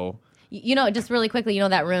show. Just really quickly,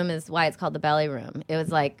 that room is why it's called the Belly Room. It was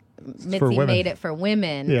like Mitzi women. made it for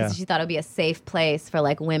women because Yeah. she thought it would be a safe place for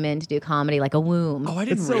like women to do comedy, like a womb. Oh, I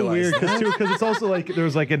didn't It's so realize weird that. because it's also like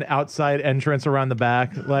there's like an outside entrance around the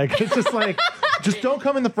back. Like it's just like just don't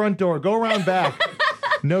come in the front door. Go around back.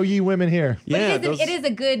 No ye women here. But Yeah, it is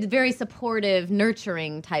a good, very supportive,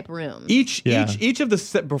 nurturing type room. Each of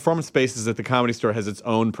the performance spaces at the Comedy Store has its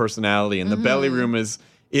own personality, and the Belly Room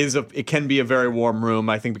it can be a very warm room,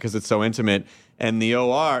 I think, because it's so intimate. And the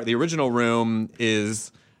original room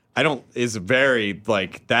is very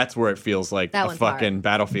like that's where it feels like That a one's fucking hard.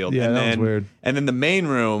 battlefield. Yeah, and that was weird. And then the main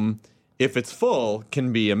room, if it's full,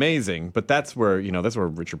 can be amazing. But that's where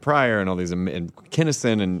Richard Pryor and all these and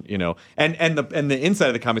Kinnison and the inside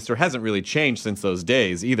of the Comedy Store hasn't really changed since those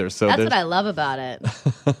days either. So That's what I love about it.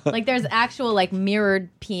 Like there's actual like mirrored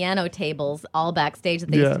piano tables all backstage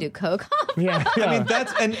that they used to do coke off. Yeah, I mean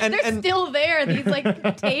that's and They're still there. These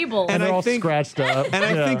like tables. and they're I all think- scratched up. And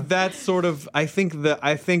I think that's sort of I think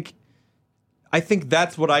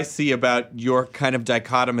that's what I see about your kind of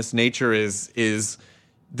dichotomous nature is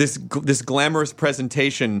this glamorous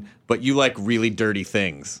presentation, but you like really dirty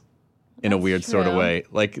things in a weird sort of true. way.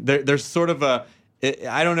 Like there's sort of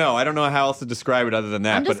I don't know how else to describe it other than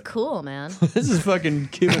that. I'm just but cool, man. this is fucking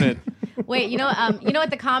killing it. Wait, at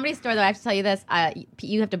the Comedy Store though, I have to tell you this: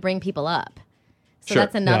 you have to bring people up. So Sure.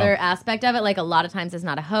 that's another aspect of it. Like a lot of times, it's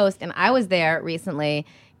not a host. And I was there recently,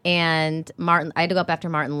 and I had to go up after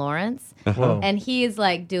Martin Lawrence. Whoa. And he is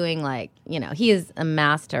like doing like, he is a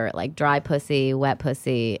master at like dry pussy, wet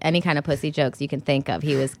pussy, any kind of pussy jokes you can think of.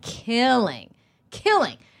 He was killing.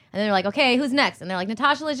 And they're like, okay, who's next? And they're like,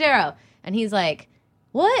 Natasha Leggero. And he's like,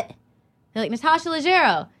 what? They're like, Natasha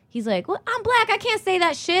Leggero. He's like, well, I'm black. I can't say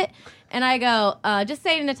that shit. And I go, just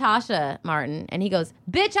say Natasha, Martin. And he goes,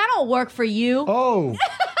 bitch, I don't work for you. Oh,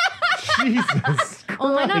 Jesus Christ.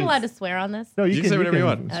 Oh, am I not allowed to swear on this? No, You can say whatever you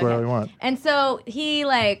want. Swear whatever you want. And so he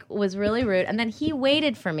like was really rude, and then he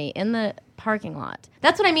waited for me in the parking lot.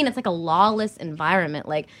 That's what I mean. It's like a lawless environment.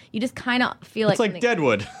 Like you just kind of feel It's like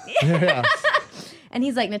Deadwood. Yeah. And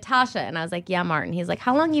he's like, Natasha, and I was like, yeah, Martin. He's like,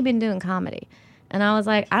 how long you been doing comedy? And I was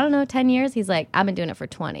like, I don't know, 10 years. He's like, I've been doing it for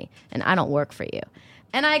 20, and I don't work for you.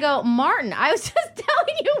 And I go, Martin, I was just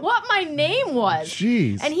telling you what my name was.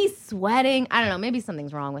 Jeez. And he's sweating. I don't know. Maybe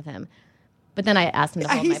something's wrong with him. But then I asked him to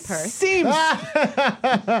hold He my purse. seems.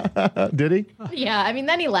 Did he? Yeah, I mean,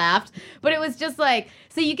 then he laughed. But it was just like,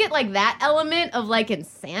 so you get like that element of like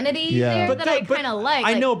insanity Yeah. there that I kind of like.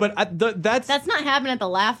 I Like, know, but that's that's not happening at the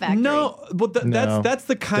Laugh Factory. no. Well, No. that's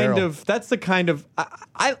the kind Daryl. of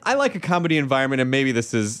I like a comedy environment, and maybe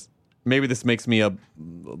this makes me a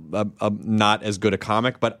not as good a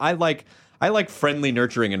comic, but I like friendly,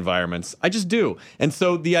 nurturing environments. I just do. And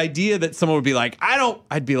so the idea that someone would be like,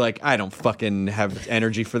 I'd be like, I don't fucking have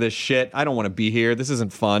energy for this shit. I don't want to be here. This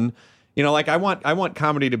isn't fun. Like I want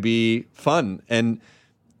comedy to be fun. And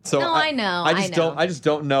so No, I know. I just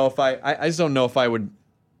don't know if I would.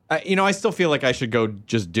 I still feel like I should go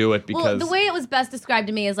just do it because Well, the way it was best described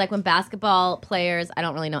to me is like when basketball players, I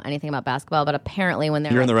don't really know anything about basketball, but apparently when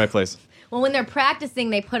they're you're in like, the right place. well, when they're practicing,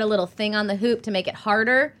 they put a little thing on the hoop to make it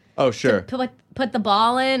harder. Oh, sure. To put the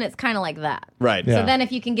ball in. It's kind of like that. Right. Yeah. So then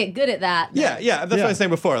if you can get good at that. Yeah, then- yeah, that's what I was saying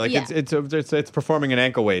before. Like Yeah. it's performing in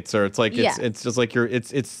ankle weights, or it's like Yeah. it's just like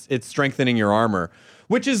it's strengthening your armor,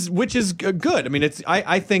 which is good. I mean,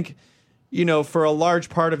 I think for a large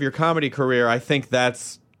part of your comedy career, I think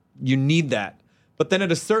you need that. But then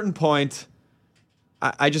at a certain point,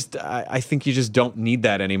 I think you just don't need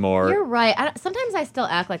that anymore. You're right. Sometimes I still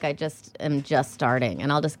act like I just am just starting,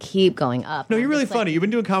 and I'll just keep going up. No, And you're I'm really just like- funny. You've been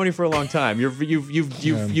doing comedy for a long time.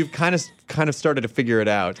 You've kind of started to figure it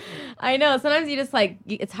out. I know. Sometimes you just like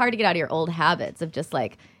it's hard to get out of your old habits of just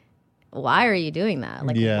like, why are you doing that?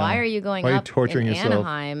 Like, Yeah. why are you going Why are you up torturing in yourself?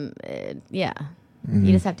 Anaheim?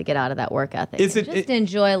 You just have to get out of that work ethic. Is and it- just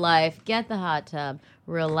enjoy life. Get the hot tub.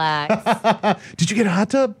 Relax. Did you get a hot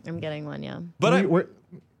tub? I'm getting one. Yeah. But Where-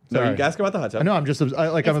 no, Sorry. you ask about the hot tub. I know. I'm just. I'm It's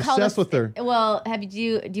called obsessed with her. Well, do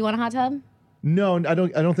you want a hot tub? No, I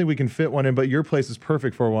don't think we can fit one in. But your place is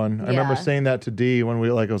perfect for one. I remember Yeah. saying that to Dee when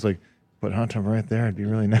I was like, "Put a hot tub right there. It'd be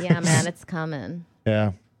really nice." Yeah, man, it's coming.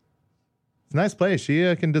 Yeah. It's a nice place.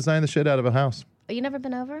 She can design the shit out of a house. Oh, you never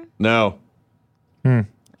been over? No,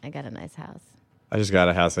 I got a nice house. I just got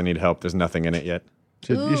a house. I need help. There's nothing in it yet.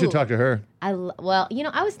 You should Ooh. talk to her. Well,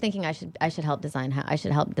 I was thinking I should help design. I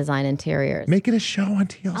should help design interiors. Make it a show on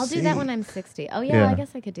TLC. I'll do that when I'm 60. Oh yeah, Yeah. I guess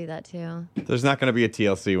I could do that too. There's not going to be a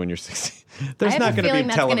TLC when you're 60. There's I have not a going to feeling be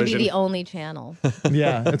that's going to television. be the only channel.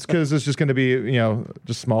 Yeah, it's because it's just going to be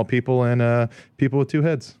just small people and people with two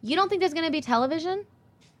heads. You don't think there's going to be television?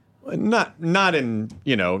 Not in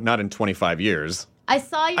 25 years. I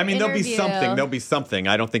saw your I mean, there'll be interview. something. There'll be something.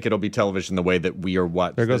 I don't think it'll be television the way that we are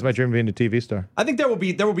what. There goes my dream of being a TV star. I think there will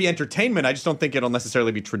be entertainment. I just don't think it'll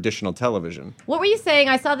necessarily be traditional television. What were you saying?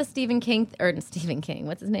 I saw the Stephen King.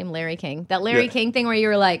 What's his name? Larry King. That Larry Yeah. King thing where you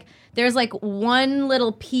were like, there's like one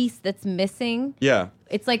little piece that's missing. Yeah.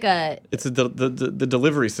 It's like It's the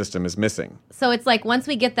delivery system is missing. so it's like once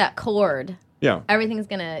we get that cord, Yeah. everything's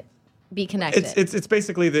going to be connected. It's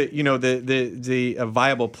basically the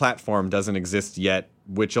viable platform doesn't exist yet,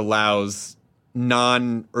 which allows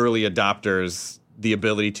non-early adopters the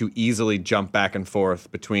ability to easily jump back and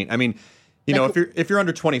forth between. I mean, Like- if you're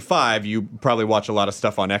under 25, you probably watch a lot of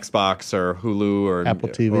stuff on Xbox or Hulu or Apple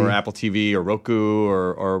TV. or Apple TV or Roku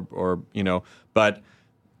or but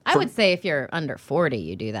I would say if you're under 40,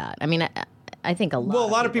 you do that. I mean, I think a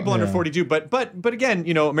lot of people under 40 do, but again,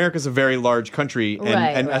 America's a very large country,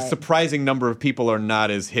 and a Right. surprising number of people are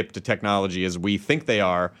not as hip to technology as we think they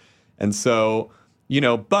are, and so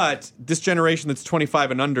but this generation that's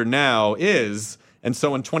 25 and under now is, and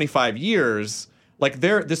so in 25 years, like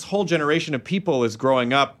this whole generation of people is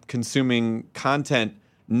growing up consuming content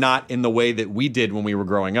not in the way that we did when we were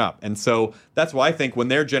growing up, and so that's why I think when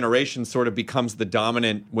their generation sort of becomes the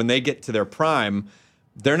dominant, when they get to their prime.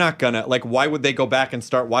 They're not gonna why would they go back and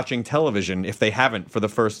start watching television if they haven't for the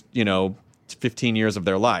first 15 years of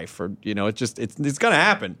their life, or it's gonna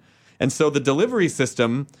happen. And so the delivery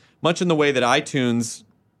system, much in the way that iTunes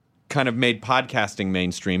kind of made podcasting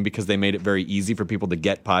mainstream because they made it very easy for people to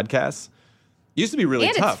get podcasts. It used to be really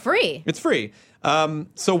And tough. it's free. It's free.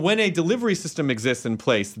 So when a delivery system exists in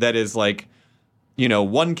place that is like,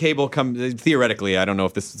 one cable comes, theoretically, I don't know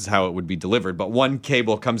if this is how it would be delivered, but one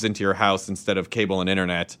cable comes into your house instead of cable and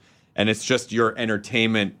internet, and it's just your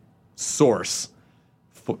entertainment source.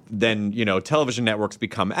 Then, television networks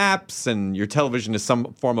become apps, and your television is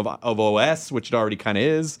some form of OS, which it already kind of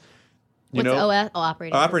is. What's OS? Oh,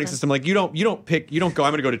 operating system. Like you don't go, I'm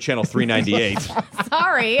going to go to channel 398.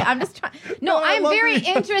 Sorry, I'm just trying. No, I'm love very it.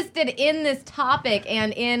 interested in this topic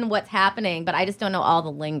and in what's happening, but I just don't know all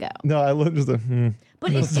the lingo. No, I love just the.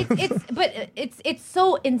 But it's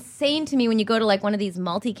so insane to me when you go to like one of these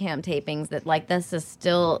multicam tapings that like this is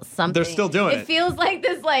still something. They're still doing it. It feels like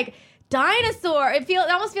this like dinosaur. It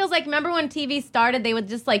almost feels like, remember when TV started, they would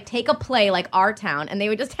just like take a play like Our Town and they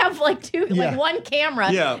would just have like one camera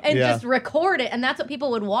and just record it, and that's what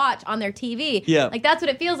people would watch on their TV. Yeah. Like that's what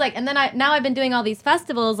it feels like. And then now I've been doing all these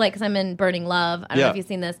festivals, like because I'm in Burning Love. I don't know if you've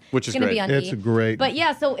seen this. Which is it's gonna great. be on It's E! great. But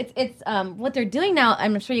yeah, so it's what they're doing now.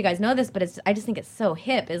 I'm sure you guys know this, but I just think it's so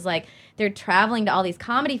hip. Is like they're traveling to all these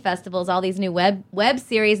comedy festivals, all these new web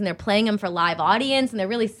series, and they're playing them for live audience, and they're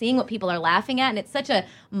really seeing what people are laughing at. And it's such a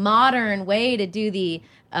modern way to do the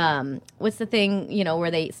what's the thing,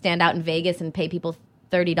 where they stand out in Vegas and pay people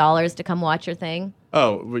 $30 to come watch your thing.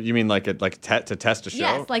 Oh, you mean to test a show?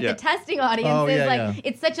 Yes, like the testing audiences.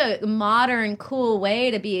 It's such a modern, cool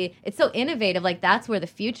way to be. It's so innovative. Like that's where the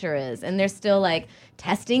future is, and they're still like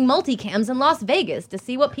testing multicams in Las Vegas to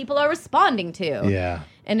see what people are responding to. Yeah.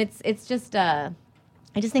 And it's just I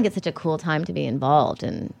just think it's such a cool time to be involved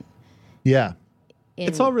and. Yeah.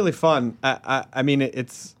 It's all really fun. I mean,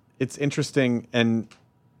 it's interesting and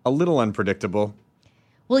a little unpredictable.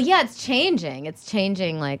 Well, yeah, it's changing. It's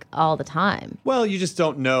changing like all the time. Well, you just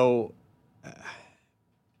don't know.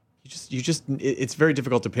 It's very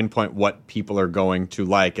difficult to pinpoint what people are going to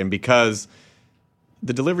like, and because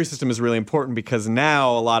the delivery system is really important, because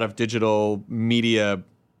now a lot of digital media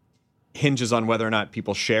hinges on whether or not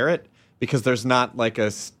people share it, because there's not like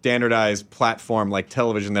a standardized platform like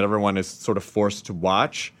television that everyone is sort of forced to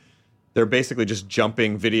watch. They're basically just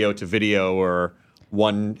jumping video to video or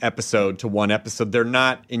one episode to one episode. They're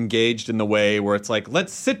not engaged in the way where it's like,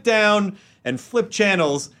 let's sit down and flip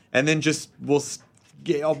channels and then just we'll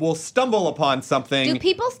stumble upon something. Do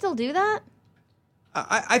people still do that?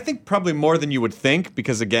 I think probably more than you would think,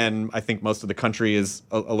 because again, I think most of the country is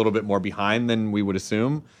a little bit more behind than we would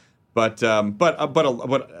assume. But a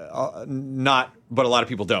lot of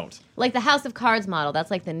people don't. Like the House of Cards model, that's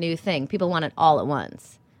like the new thing. People want it all at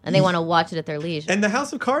once, and they want to watch it at their leisure. And the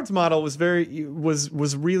House of Cards model was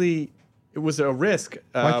really it was a risk.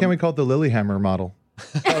 Why can't we call it the Lilyhammer model?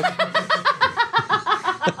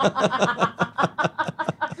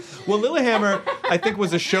 Well, Lilyhammer, I think,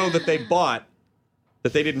 was a show that they bought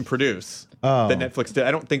that they didn't produce. Oh. That Netflix did.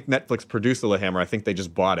 I don't think Netflix produced Lilyhammer. I think they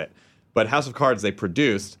just bought it. But House of Cards they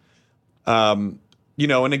produced. And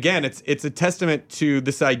again, it's a testament to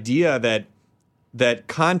this idea that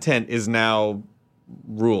content is now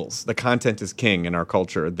rules. The content is king in our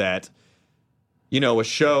culture. That, a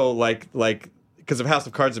show like because if House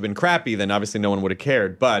of Cards had been crappy, then obviously no one would have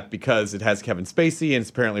cared. But because it has Kevin Spacey and it's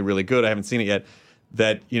apparently really good, I haven't seen it yet,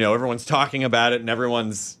 that, everyone's talking about it and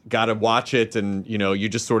everyone's got to watch it, and, you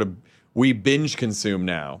just sort of, we binge consume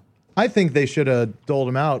now. I think they should have doled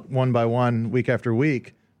them out one by one, week after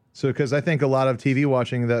week. So, because I think a lot of TV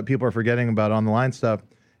watching that people are forgetting about on the line stuff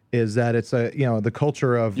is that it's the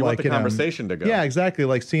culture of You want the conversation to go. Yeah, exactly.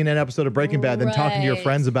 Like seeing an episode of Breaking Bad, then talking to your Right.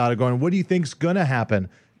 friends about it, going, "What do you think's gonna happen?"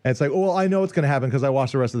 And it's like, "Well, I know it's gonna happen because I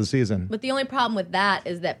watched the rest of the season." But the only problem with that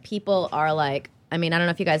is that people are like, I mean, I don't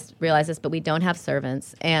know if you guys realize this, but we don't have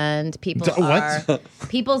servants, and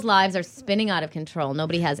people's lives are spinning out of control.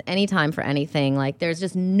 Nobody has any time for anything. Like, there's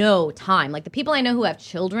just no time. Like, the people I know who have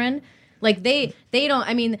children, like they don't.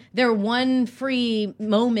 I mean, their one free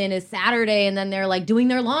moment is Saturday, and then they're like doing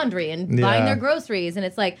their laundry and buying their groceries, and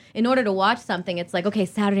it's like, in order to watch something, it's like, okay,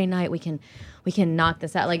 Saturday night we can knock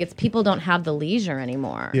this out. Like, it's people don't have the leisure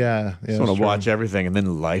anymore. Yeah, Just want to watch everything, and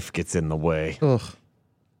then life gets in the way. Ugh.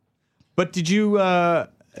 But did you? I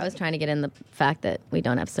was trying to get in the fact that we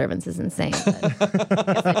don't have servants is insane. But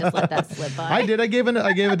I guess I just let that slip by. I did. I gave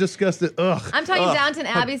a disgusted. Ugh. I'm talking Downton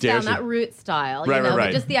Abbey dare style, you. not Root style. Right, but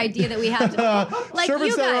right. just the idea that we have to, like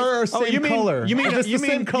Servants you that guys. are same you mean- color. you mean- If it's you the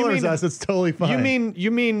mean- same you color as mean- us, it's totally fine.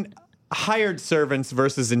 You mean hired servants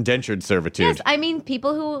versus indentured servitude? Yes, I mean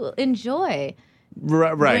people who enjoy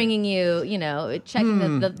Right. bringing you,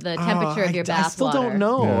 checking the temperature of your bath I still water. don't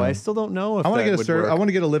know. Yeah. I still don't know if I want that to would get work. I want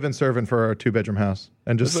to get a live-in servant for our 2-bedroom house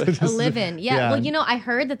and just A live-in. Yeah. Well, I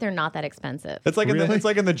heard that they're not that expensive. It's like Really? it's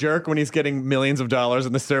like in The Jerk when he's getting millions of dollars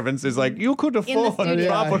and the servants is like, you could the afford studio.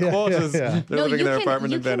 proper Yeah. quarters. They're No, living in their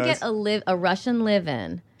apartment you in Van can Nuys. get a Russian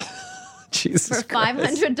live-in Jesus for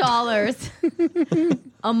Christ. $500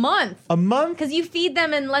 a month. a month. Because you feed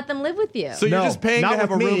them and let them live with you. So you're No, just paying to not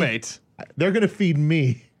have a with me. roommate. They're gonna feed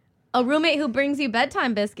me. A roommate who brings you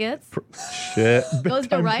bedtime biscuits Shit. goes to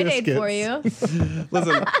Bedtime Rite Aid biscuits. for you.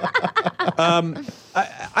 Listen,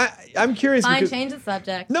 I'm curious. Fine, because- change the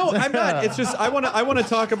subject. No, I'm not. It's just I want to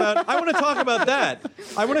talk about that. I want to talk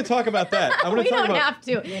about that. I want to we talk don't about. have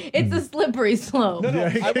to. It's a slippery slope. No,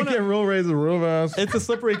 Yeah, you I can't wanna- get rule raises, rule vows. It's a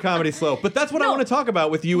slippery comedy slope, but that's what I No. want to talk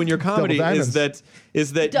about with you and your comedy. diamonds.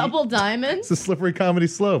 Is that Double diamonds. It's a slippery comedy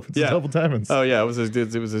slope. It's Yeah. a double diamonds. Oh yeah, it was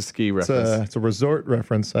a ski reference. It's a resort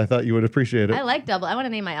reference. I thought you would appreciate it. I like double. I want to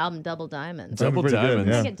name my album Double Diamonds. That'd be Double pretty good, diamonds.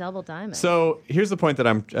 yeah. I get double diamonds. So here's the point that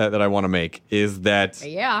I want to make is that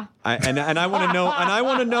yeah. I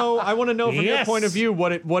want to know from your Yes. point of view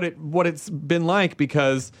what it's been like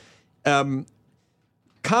because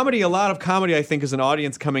comedy, a lot of comedy I think is an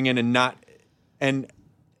audience coming in and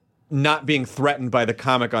not being threatened by the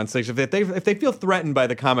comic on stage. If they feel threatened by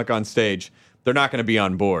the comic on stage, they're not going to be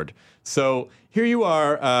on board. So here you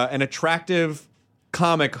are, an attractive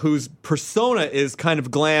comic whose persona is kind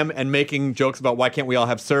of glam and making jokes about why can't we all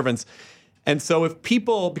have servants. And so if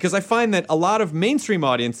people, because I find that a lot of mainstream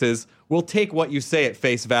audiences will take what you say at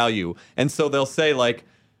face value. And so they'll say like,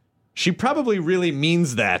 she probably really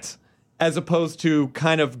means that, as opposed to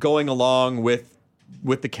kind of going along with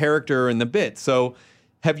the character and the bit. So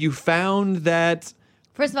have you found that?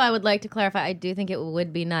 First of all, I would like to clarify. I do think it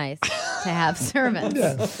would be nice to have servants.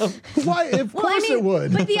 Why? Of course it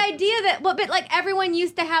would. But the idea that, but like everyone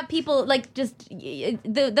used to have people like just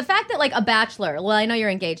the fact that like a bachelor. Well, I know you're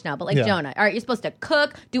engaged now, but like Yeah. Jonah, all right, you're supposed to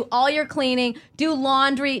cook, do all your cleaning, do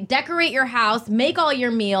laundry, decorate your house, make all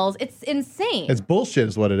your meals. It's insane. It's bullshit,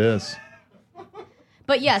 is what it is.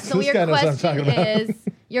 But yes, so This your guy knows what I'm question talking about. is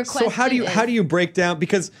your question. So how do you break down?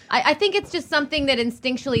 Because I think it's just something that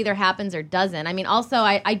instinctually either happens or doesn't. I mean, also,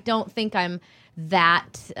 I don't think I'm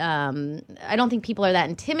that. I don't think people are that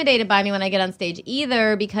intimidated by me when I get on stage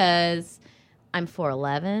either because I'm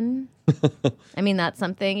 4'11". I mean, that's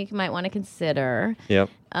something you might want to consider. yep.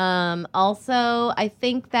 Also, I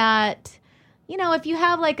think that if you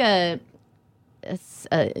have like I'm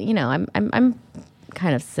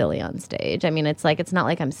kind of silly on stage. I mean, it's not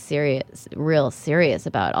like I'm real serious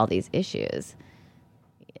about all these issues.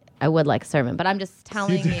 I would like a servant, but I'm just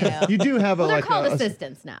telling you. You do have Well, they're like called a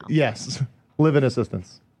assistants now. Yes, live-in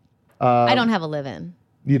assistants. I don't have a live-in.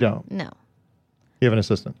 You don't. No, You have an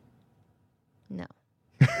assistant. no.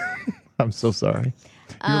 I'm so sorry.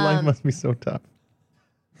 Your life must be so tough.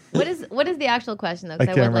 What is the actual question though? I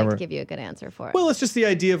Because I, can't would like remember. to give you a good answer for it. Well, it's just the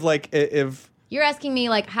idea of like if. You're asking me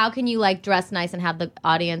like, how can you like dress nice and have the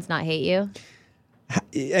audience not hate you?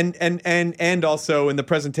 And also in the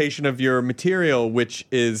presentation of your material, which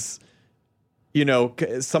is,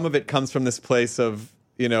 some of it comes from this place of,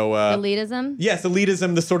 Elitism? yes,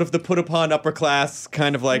 elitism, the sort of the put upon upper class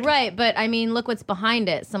kind of like, Right, but I mean, look what's behind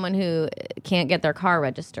it. Someone who can't get their car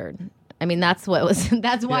registered. I mean, that's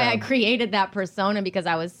why I created that persona, because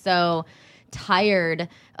I was so tired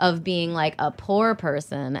of being like a poor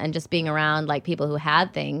person and just being around like people who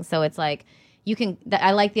had things. So it's like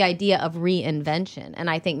I like the idea of reinvention,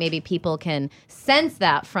 and I think maybe people can sense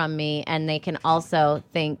that from me, and they can also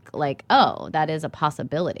think like, oh, that is a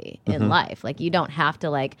possibility in life. Like you don't have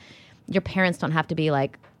to like, your parents don't have to be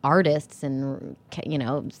like artists and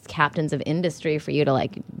captains of industry for you to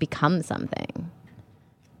like become something.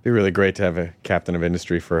 It'd be really great to have a captain of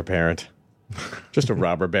industry for a parent. Just a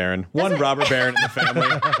robber baron. One robber baron in the family.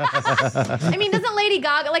 I mean, doesn't Lady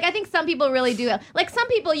Gaga, like, I think some people really do. Like, some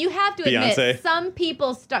people, you have to admit, Beyonce. some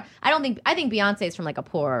people start. I think Beyonce's from like a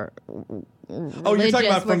poor. Oh, you're talking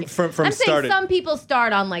about from I'm started. saying some people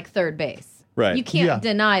start on like third base. Right. You can't Yeah.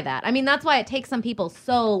 deny that. I mean, that's why it takes some people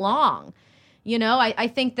so long.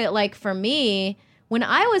 I think that like for me, when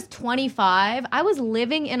I was 25, I was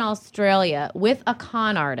living in Australia with a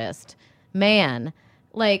con artist man,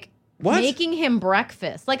 like. What? Making him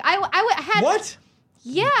breakfast. Like, I had. What?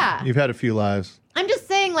 Yeah. You've had a few lives. I'm just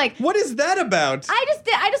saying, like, What is that about? I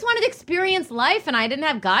just wanted to experience life, and I didn't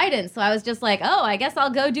have guidance, so I was just like, oh, I guess I'll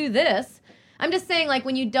go do this. I'm just saying, like,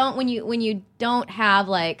 when you don't have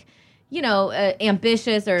like,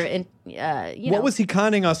 ambitious or What was he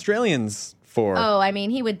conning Australians for? Oh, I mean,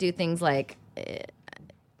 he would do things like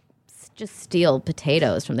just steal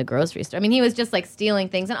potatoes from the grocery store. I mean, he was just like stealing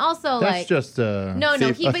things, and also That's like just a no,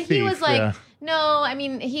 thief, he was like. yeah. No, I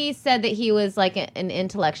mean, he said that he was like an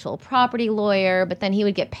intellectual property lawyer, but then he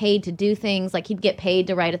would get paid to do things. Like he'd get paid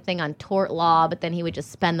to write a thing on tort law, but then he would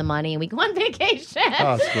just spend the money and we'd go on vacation.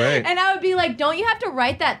 Oh, that's great. And I would be like, don't you have to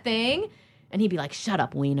write that thing? And he'd be like, shut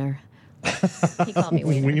up, wiener. He called me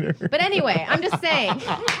wiener. But anyway, I'm just saying.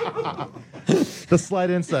 The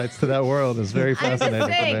slight insights to that world is very I'm fascinating.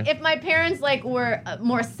 just saying, if my parents like were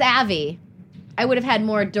more savvy, I would have had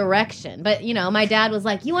more direction. But, you know, my dad was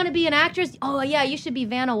like, you want to be an actress? Oh, yeah, you should be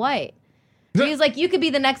Vanna White. He was like, you could be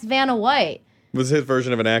the next Vanna White. Was his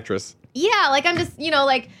version of an actress. Yeah, like I'm just, you know,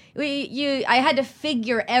 like I had to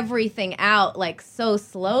figure everything out like so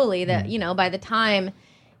slowly that, you know, by the time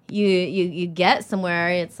you get somewhere,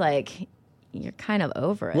 it's like you're kind of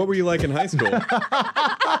over it. What were you like in high school?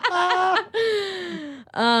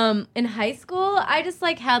 In high school, I just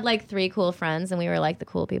like had like 3 cool friends and we were like the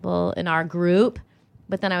cool people in our group,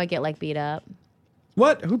 but then I would get like beat up.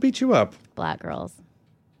 What? Who beat you up? Black girls.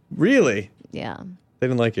 Really? Yeah. They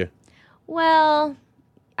didn't like you. Well,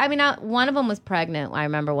 I mean, one of them was pregnant, I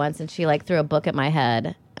remember once, and she like threw a book at my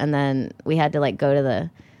head, and then we had to like go to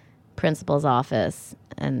the principal's office.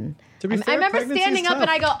 And To be fair, I remember pregnancy standing is up and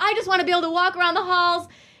tough. I go, I just want to be able to walk around the halls,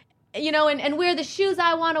 you know, and wear the shoes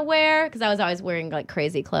I want to wear, because I was always wearing like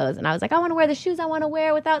crazy clothes, and I was like, I want to wear the shoes I want to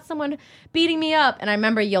wear without someone beating me up. And I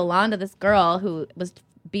remember Yolanda, this girl who was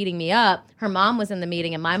beating me up, her mom was in the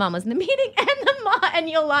meeting and my mom was in the meeting, and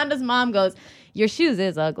Yolanda's mom goes, your shoes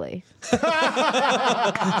is ugly. So,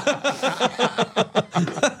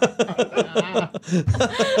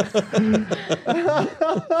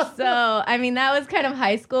 I mean, that was kind of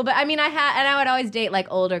high school. But, I mean, I would always date, like,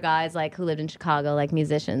 older guys, like, who lived in Chicago, like,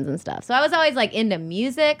 musicians and stuff. So I was always, like, into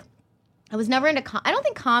music. I was never into I don't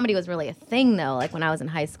think comedy was really a thing, though, like, when I was in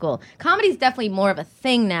high school. Comedy's definitely more of a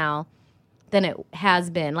thing now than it has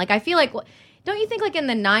been. Like, I feel like... Don't you think, like, in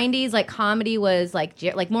the 90s, like, comedy was,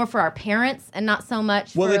 like more for our parents and not so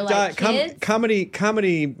much for, like,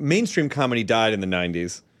 kids? Mainstream comedy died in the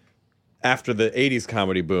 90s after the 80s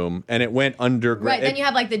comedy boom, and it went underground. Right, then you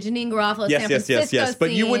have, like, the Janine Garofalo, San Francisco yes.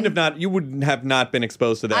 But you scene. you wouldn't have not been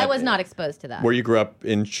exposed to that. I was not exposed to that. Where you grew up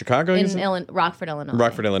in Chicago? In Rockford, Illinois.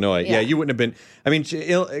 Rockford, Illinois. Yeah, you wouldn't have been... I mean,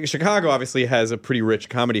 Chicago obviously has a pretty rich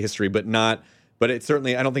comedy history, but not... But it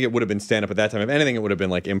certainly, I don't think it would have been stand-up at that time. If anything, it would have been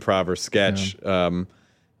like improv or sketch,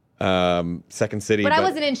 Second City. But I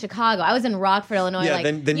wasn't in Chicago. I was in Rockford, Illinois. Yeah,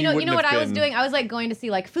 like, then you know what I was doing? I was like going to see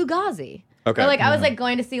like Fugazi. Okay. Or like I was like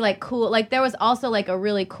going to see like cool, like there was also like a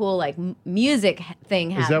really cool like music thing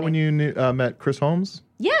happening. Is that when you met Chris Holmes?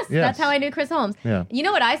 Yes, that's how I knew Chris Holmes. Yeah. You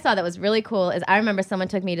know what I saw that was really cool is I remember someone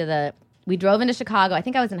took me to we drove into Chicago. I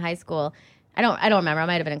think I was in high school. I don't remember. I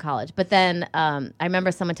might have been in college. But then I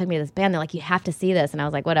remember someone took me to this band. They're like, you have to see this. And I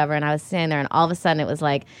was like, whatever. And I was sitting there, and all of a sudden it was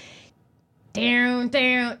like, down,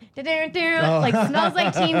 like Smells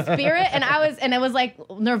Like Teen Spirit. And it was like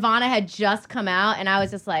Nirvana had just come out. And I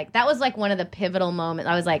was just like, that was like one of the pivotal moments.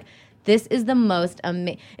 I was like, this is the most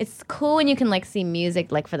amazing. It's cool when you can like see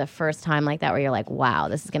music like for the first time like that, where you're like, wow,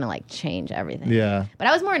 this is going to like change everything. Yeah. But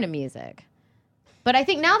I was more into music. But I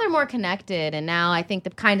think now they're more connected, and now I think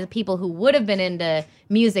the kind of people who would have been into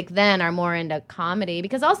music then are more into comedy,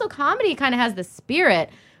 because also comedy kind of has the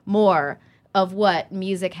spirit more of what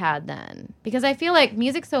music had then. Because I feel like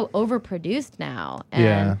music's so overproduced now,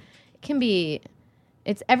 and it can be,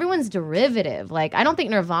 it's everyone's derivative. Like, I don't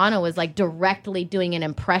think Nirvana was like directly doing an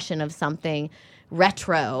impression of something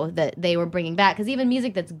retro that they were bringing back, because even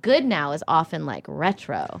music that's good now is often like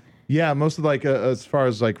retro. Yeah, most of like as far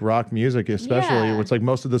as like rock music, especially, where it's like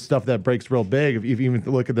most of the stuff that breaks real big. If you even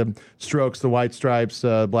look at the Strokes, the White Stripes,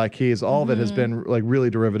 Black Keys, all of it has been like really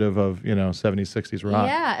derivative of 70s, 60s rock.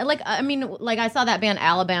 Yeah, and like I mean, like I saw that band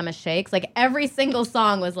Alabama Shakes. Like every single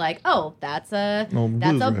song was like, oh, that's a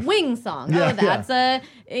Wing song. Yeah, oh, that's a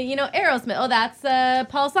Aerosmith. Oh, that's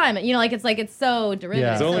Paul Simon. Like it's so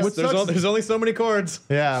derivative. Yeah. There's only so many chords.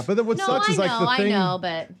 Yeah, but then what sucks is like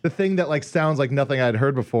the thing that like sounds like nothing I'd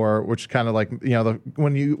heard before, which kind of like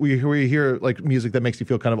when you hear like music that makes you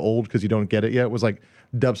feel kind of old because you don't get it yet, was like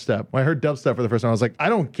dubstep. When I heard dubstep for the first time, I was like, I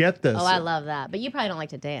don't get this. Oh, I love that. But you probably don't like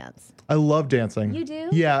to dance. I love dancing. You do?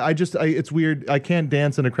 Yeah, it's weird. I can't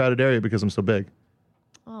dance in a crowded area because I'm so big.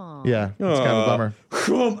 Oh. Yeah, it's kind of a bummer.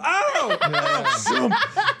 Ow!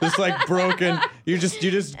 Just like broken. You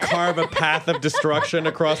just carve a path of destruction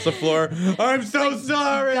across the floor. I'm so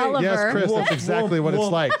sorry. Gulliver. Yes, Chris, that's exactly what it's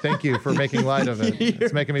like. Thank you for making light of it.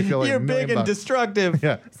 It's making me feel like you're big and destructive.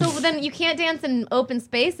 Yeah. So then you can't dance in open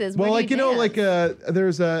spaces. Well, Where like do you dance?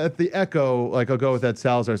 there's at the Echo. Like I'll go with Ed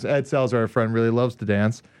Salazar. Ed Salazar, our friend, really loves to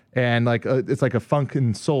dance. and like it's like a funk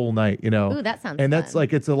and soul night, you know. Ooh, that sounds And that's fun.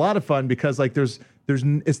 like it's a lot of fun because like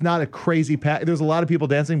it's not a crazy pack. There's a lot of people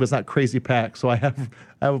dancing, but it's not crazy packed. So I have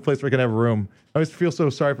a place where I can have room. I always feel so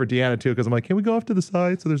sorry for Deanna too because I'm like, can we go off to the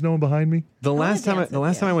side so there's no one behind me? The last time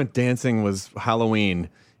I went dancing was Halloween,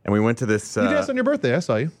 and we went to this. You danced on your birthday. I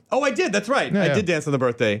saw you. Oh, I did. That's right. Yeah, I yeah. did dance on the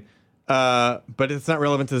birthday. But it's not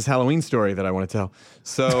relevant to this Halloween story that I want to tell.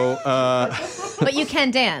 So, But you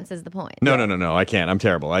can dance, is the point. no, I can't. I'm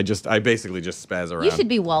terrible. I basically just spaz around. You should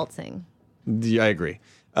be waltzing. Yeah, I agree.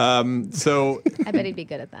 So I bet he'd be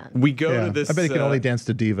good at that. we go Yeah. to this. I bet he can only dance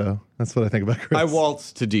to Devo. That's what I think about Chris. I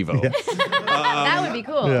waltz to Devo. That would be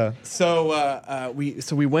cool. Yeah. So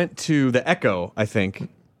we went to the Echo, I think,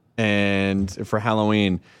 and for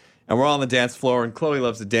Halloween, and we're all on the dance floor, and Chloe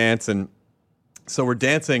loves to dance, and so we're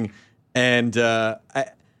dancing, and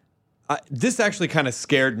this actually kind of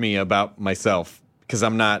scared me about myself because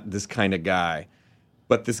I'm not this kind of guy,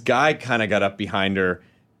 but this guy kind of got up behind her,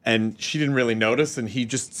 and she didn't really notice, and he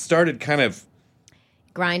just started kind of.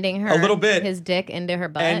 Grinding her A little bit. his dick into her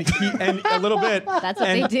butt. And a little bit. That's what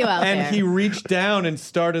they do out and there. he reached down and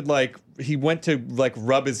started he went to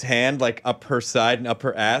rub his hand up her side and up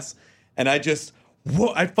her ass, and I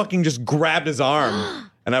fucking just grabbed his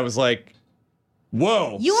arm, and I was like,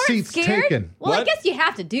 whoa. You weren't Seats scared? taken. Well, I What? guess you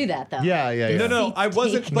have to do that though. Yeah. No, I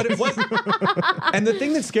wasn't. taken. But it wasn't. And the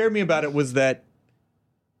thing that scared me about it was that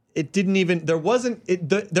it didn't even. There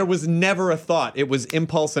was never a thought. It was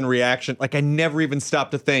impulse and reaction. Like I never even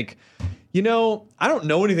stopped to think. I don't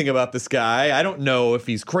know anything about this guy. I don't know if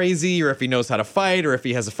he's crazy or if he knows how to fight or if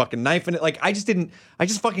he has a fucking knife in it. Like I just didn't. I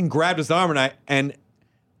just fucking grabbed his arm and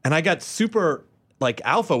I got super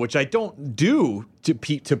alpha, which I don't do to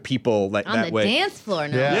people On that the way. dance floor,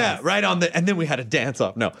 no. Yeah. Yeah, right on the, and then we had a dance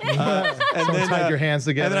off. No, and Someone tied your hands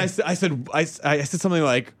together. And then I said something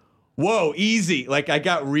like, "Whoa, easy!" Like I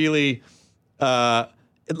got really.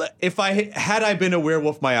 If I been a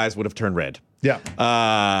werewolf, my eyes would have turned red. Yeah.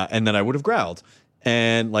 And then I would have growled,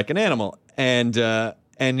 and like an animal. And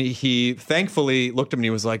he thankfully looked at me and he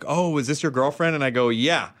was like, "Oh, is this your girlfriend?" And I go,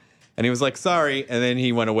 "Yeah." And he was like, "Sorry," and then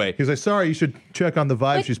he went away. He was like, sorry, you should check on the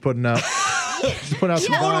vibe she's putting out. She's putting out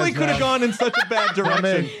some Totally vibes, could have man. gone in such a bad Not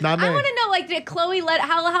direction. me. Not me. I want to know, did Chloe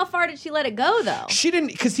how far did she let it go though? She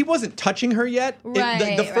didn't, because he wasn't touching her yet.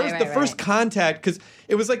 Right, The first contact, because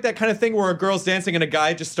it was like that kind of thing where a girl's dancing and a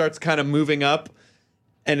guy just starts kind of moving up,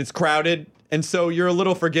 and it's crowded, and so you're a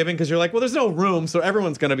little forgiving because you're like, well, there's no room, so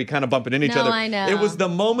everyone's going to be kind of bumping into each No, other. I know. It was the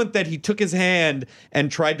moment that he took his hand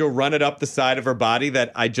and tried to run it up the side of her body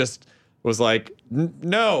that I just was like,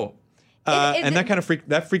 no. And that kind of freaked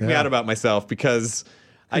me out about myself because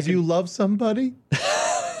Because you love somebody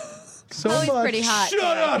so Chloe's much. pretty hot. Shut so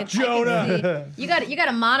I up, can Jonah. see. You got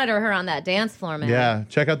to monitor her on that dance floor, man. Yeah,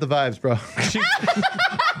 check out the vibes, bro.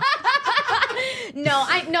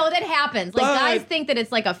 No, that happens. Like But- guys think that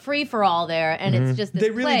it's like a free for all there, and it's just this They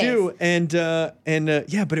really place. do, and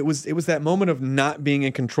yeah, but it was that moment of not being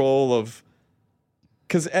in control of,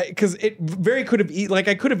 because it very could have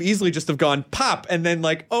I could have easily just have gone pop and then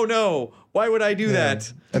like, oh no, why would I do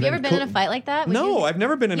that? Have you ever been in a fight like that? No, I've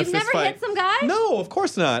never been in a You've fist never fight. hit some guy? No, of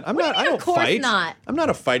course not. I'm What do not. you I mean, don't of course fight. not? I'm not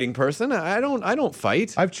a fighting person. I don't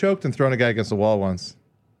fight. I've choked and thrown a guy against the wall once.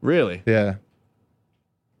 Really? Yeah.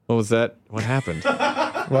 What was that? What happened?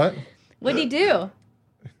 What? What'd he do?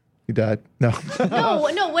 He died. No.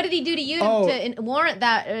 No. What did he do to you Oh. to warrant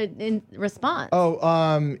that in response?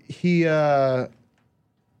 He I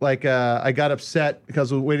got upset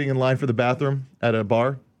because I was waiting in line for the bathroom at a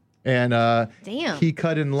bar, and Damn. he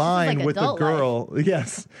cut in line like with the adult girl.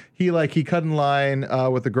 Yes, he cut in line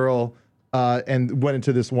with the girl, and went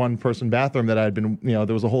into this one person bathroom that I had been, there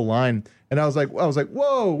was a whole line, and I was like,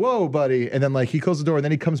 whoa, buddy, and then he closed the door, and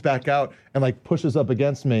then he comes back out and pushes up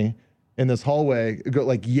against me in this hallway,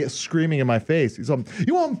 screaming in my face. He's like,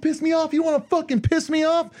 "You want to piss me off? You want to fucking piss me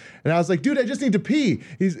off?" And I was like, "Dude, I just need to pee."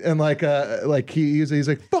 He's like,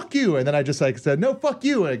 "Fuck you!" And then I just said, "No, fuck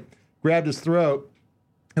you!" And I grabbed his throat.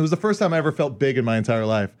 It was the first time I ever felt big in my entire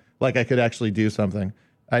life, like I could actually do something.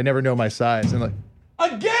 I never know my size, and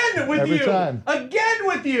Again with Every you. time. Again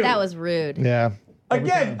with you. That was rude. yeah.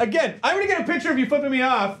 Again. I'm gonna get a picture of you flipping me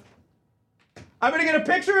off. I'm gonna get a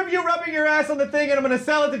picture of you rubbing your ass on the thing, and I'm gonna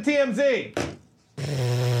sell it to TMZ.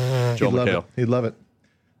 Joel He'd love McHale. it. He'd love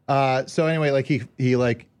it. So anyway, he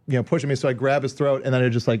pushing me, so I grabbed his throat, and then I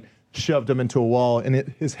just shoved him into a wall, and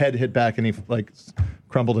his head hit back, and he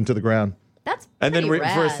crumbled into the ground. That's And then pretty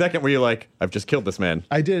for a rad. second, were you like, "I've just killed this man"?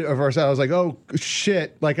 I did. At first, I was like, "Oh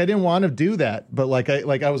shit!" I didn't want to do that, but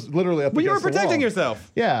I was literally up. But you were against the protecting wall.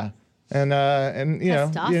 yourself. Yeah, and you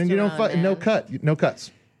don't Testosterone, fight. No man. cuts.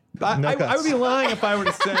 I would be lying if I were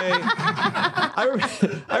to say.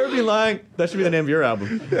 I would be lying. That should be the name of your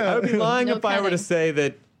album. I would be lying if I were to say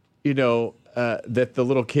that, that the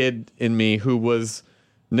little kid in me who was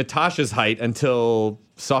Natasha's height until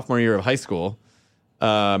sophomore year of high school,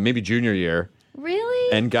 maybe junior year.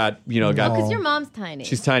 Really? And got. Because your mom's tiny.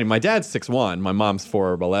 She's tiny. My dad's 6'1". My mom's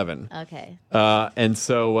 4'11". Okay. And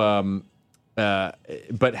so,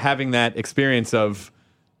 but having that experience of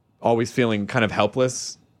always feeling kind of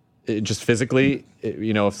helpless, just physically,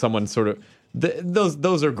 if someone sort of,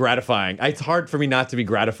 those are gratifying. It's hard for me not to be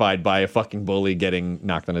gratified by a fucking bully getting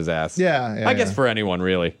knocked on his ass. Yeah. I guess for anyone,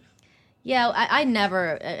 really. Yeah,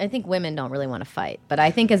 I think women don't really want to fight, but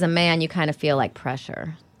I think as a man, you kind of feel like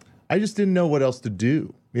pressure. I just didn't know what else to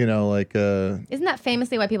do. Isn't that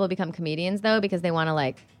famously why people become comedians, though? Because they want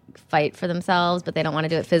to, fight for themselves, but they don't want to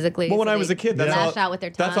do it physically. Well, when I was a kid, lash out with their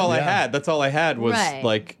tongue. That's all I had. That's all I had was,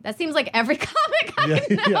 right. That seems like every comic I know.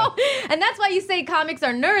 Yeah. And that's why you say comics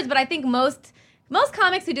are nerds, but I think most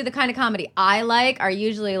comics who do the kind of comedy I like are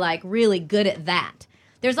usually, really good at that.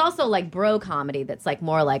 There's also bro comedy that's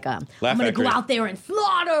more like I'm gonna go out there and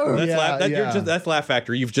slaughter. That's Laugh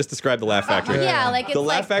Factory. You've just described the Laugh Factory. It's the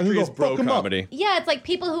Laugh Factory is bro comedy. Yeah, it's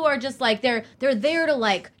people who are just they're there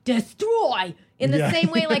to destroy in the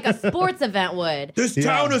same way a sports event would. This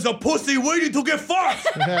town is a pussy waiting to get fucked.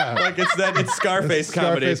 It's Scarface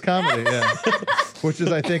comedy. Scarface comedy, yeah. Which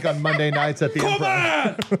is I think on Monday nights at the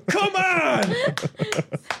Improv. Come on!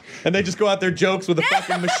 And they just go out there jokes with a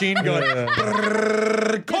fucking machine gun.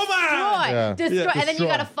 Come on! Destroy. And then you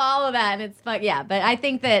got to follow that, and it's But I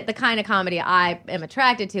think that the kind of comedy I am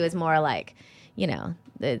attracted to is more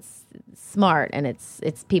it's smart and it's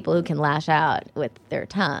people who can lash out with their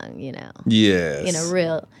tongue, Yes. In a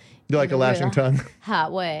real. You like a lashing tongue?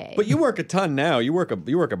 Hot way. But you work a ton now. You work a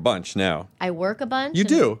bunch now. I work a bunch. You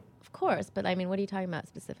do. Of course, but what are you talking about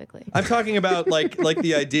specifically? I'm talking about like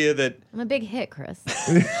the idea that I'm a big hit, Chris.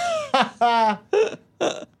 The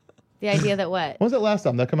idea that what? When was that last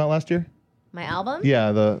album? That come out last year? My album?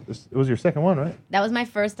 Yeah, it was your second one, right? That was my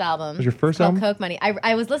first album. Was your first called album? Coke Money.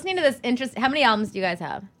 I was listening to this How many albums do you guys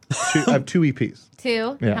have? I have 2 EPs.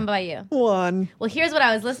 2? Yeah. How about you? 1. Well, here's what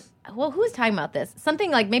I was listening. Well, who was talking about this?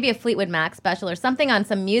 Something maybe a Fleetwood Mac special or something on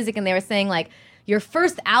some music, and they were saying your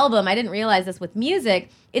first album, I didn't realize this with music,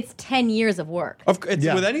 it's 10 years of work. It's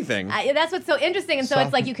with anything. That's what's so interesting. And so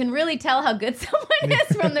it's you can really tell how good someone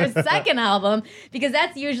is from their second album because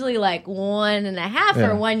that's usually 1.5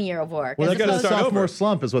 or 1 year of work. Well, that's a sophomore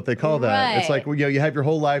slump is what they call that. Right. It's you have your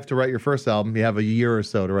whole life to write your first album. You have a year or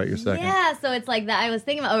so to write your second. Yeah, so it's that. I was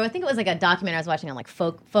thinking about, I think it was a documentary I was watching on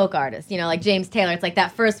folk artists, like James Taylor. It's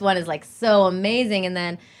that first one is so amazing. And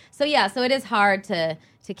then, so it is hard to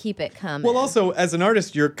keep it coming. Well, also, as an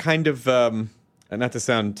artist, you're kind of, not to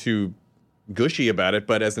sound too gushy about it,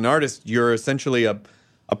 but as an artist, you're essentially a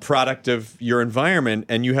product of your environment,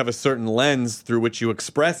 and you have a certain lens through which you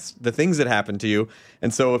express the things that happen to you.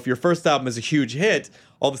 And so if your first album is a huge hit,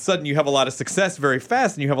 all of a sudden you have a lot of success very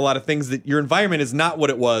fast, and you have a lot of things that your environment is not what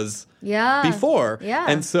it was before. Yeah.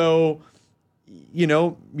 And so... you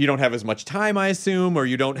don't have as much time, I assume, or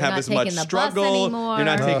you don't have as much struggle. You're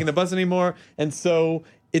not taking the bus anymore. And so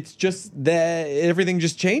it's just that everything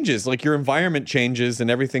just changes. Your environment changes and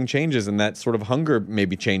everything changes, and that sort of hunger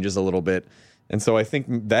maybe changes a little bit. And so I think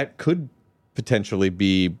that could potentially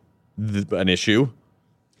be an issue.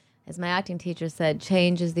 As my acting teacher said,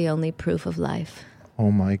 change is the only proof of life.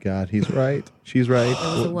 Oh my God, he's right. She's right.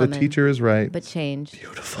 The teacher is right. But change.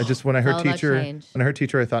 Beautiful. When I heard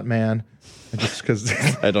teacher, I thought, man. Because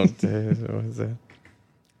I don't. What is that?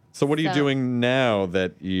 So what are you doing now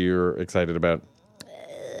that you're excited about?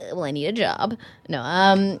 Well, I need a job. No,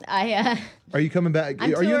 Are you coming back?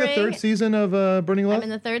 I'm Are you in the third season of Burning Love? I'm in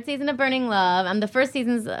the third season of Burning Love. The first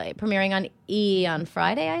season's premiering on E! On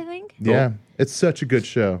Friday, I think. Yeah, it's such a good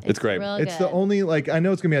show. It's great. It's the only I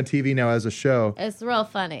know it's gonna be on TV now as a show. It's real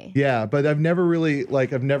funny. Yeah, but I've never really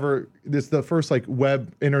This is the first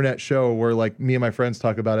web internet show where me and my friends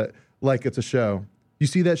talk about it like it's a show. You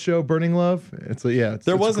see that show, Burning Love?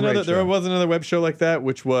 There was another web show like that,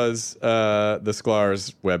 which was the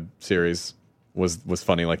Sklar's web series was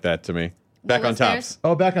funny like that to me. Back on Tops.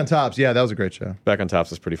 Oh, Back on Tops. Yeah, that was a great show. Back on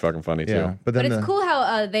Tops is pretty fucking funny too. Yeah, but it's cool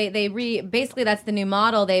how basically that's the new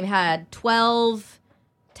model. They've had 12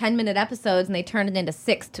 10-minute episodes and they turned it into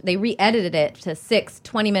 6. They re-edited it to 6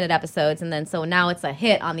 20-minute episodes, and then so now it's a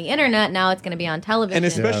hit on the internet. Now it's going to be on television, and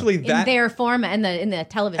especially in their format, in the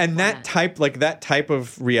television. And format. that type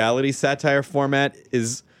of reality satire format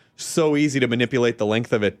is so easy to manipulate the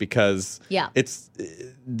length of it because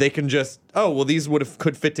they can just these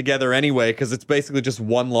could fit together anyway because it's basically just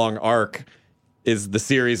one long arc is the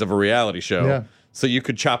series of a reality show. Yeah. So you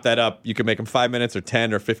could chop that up. You could make them 5 minutes or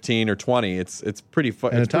 10 or 15 or 20. It's pretty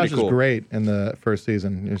fun. And It's pretty Natasha's cool. great in the first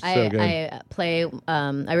season. You're so good. I play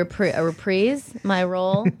I reprise my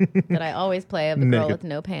role that I always play of the girl Naked. with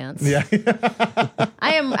no pants. Yeah.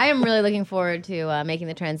 I am really looking forward to making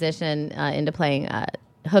the transition into playing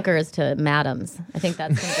hookers to madams. I think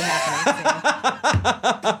that's going to be happening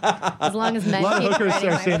soon. As long as men A lot of keep hookers writing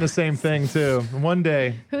are my- saying the same thing too. One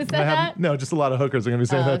day. Who said I have- that? No, just a lot of hookers are going to be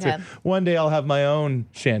saying Oh, that okay. too. One day I'll have my own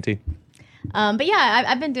shanty. But yeah,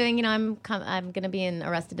 I've been doing. I'm going to be in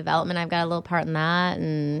Arrested Development. I've got a little part in that,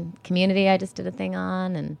 and Community. I just did a thing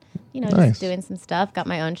on, and Nice. just doing some stuff. Got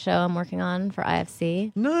my own show I'm working on for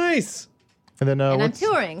IFC, Nice. And then and I'm what's-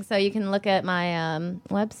 touring, so you can look at my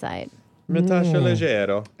website. Natasha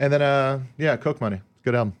Leggero. And then Coke Money.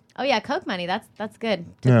 Good album. Oh yeah, Coke Money. That's good.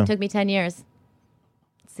 Yeah. Took me 10 years.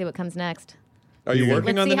 Let's see what comes next. Are you Let's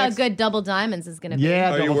working Let's on see the how next? good Double Diamonds is going to be.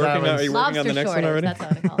 Yeah, Are you Double working on? Diamonds. Are you working on the next one already? That's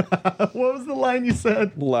what I call it. What was the line you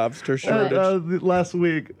said Lobster shortage. last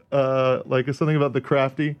week? Like something about the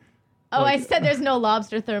crafty. Oh, I said there's no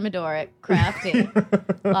lobster thermidor at Crafty.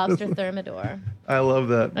 Lobster thermidor. I love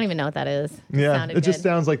that. I don't even know what that is. Yeah, Sounded it just good.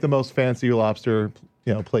 sounds like the most fancy lobster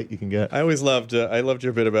plate you can get. I always loved. I loved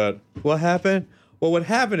your bit about what happened. Well, what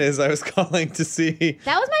happened is I was calling to see.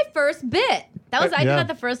 That was my first bit. I did Yeah. that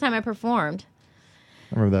the first time I performed.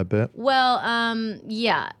 I remember that bit. Well,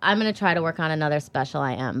 yeah, I'm going to try to work on another special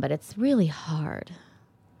I am, but it's really hard.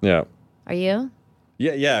 Yeah. Are you?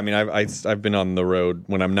 Yeah. I mean, I've been on the road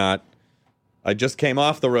when I'm not. I just came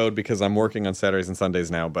off the road because I'm working on Saturdays and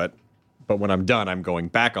Sundays now. But when I'm done, I'm going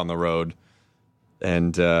back on the road,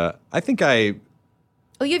 and I think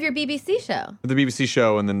Oh, you have your BBC show. the BBC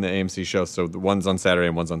show and then the AMC show. So the one's on Saturday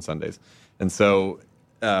and one's on Sundays, and so.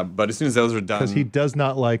 But as soon as those are done, Because he does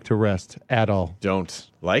not like to rest at all. don't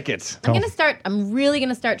like it. I'm really going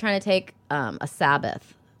to start trying to take a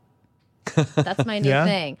Sabbath. That's my new Yeah?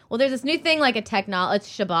 thing. Well, there's this new thing like it's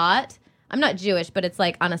Shabbat. I'm not Jewish, but it's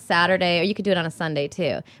like on a Saturday, or you could do it on a Sunday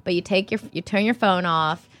too. But you turn your phone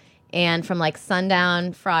off, and from like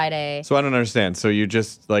sundown Friday, So I don't understand. So you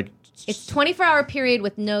just like it's 24-hour period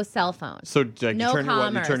with no cell phone. so like, no you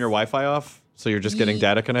commerce. turn your Wi-Fi off. So you're just getting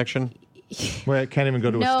data connection. Wait, I can't even go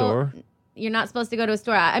to a store. You're not supposed to go to a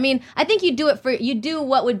store. I mean, I think you do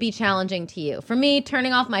what would be challenging to you. For me,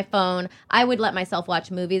 turning off my phone, I would let myself watch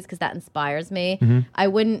movies because that inspires me. Mm-hmm. I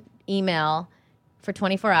wouldn't email for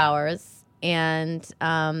 24 hours and,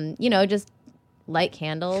 just light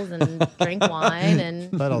candles and drink wine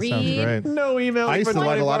and That all read. sounds great. No email. I used to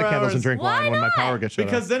light a lot of candles and drink Why wine when my not? power gets shut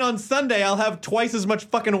Because off. then on Sunday I'll have twice as much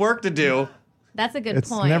fucking work to do. That's a good It's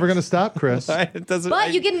point. never going to stop, Chris. It doesn't.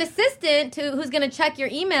 But you get an assistant who's going to check your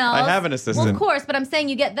emails. I have an assistant. Well, of course, but I'm saying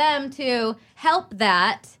you get them to help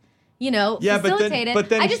that, Yeah, but then- facilitate it. but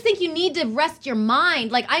then- I just think you need to rest your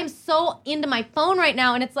mind. Like, I am so into my phone right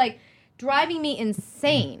now, and it's like driving me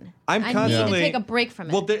insane. I'm I constantly need to take a break from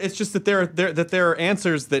it. Well, it's just that there are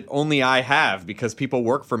answers that only I have because people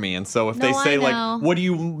work for me, and so if they No, say I like, know. "What do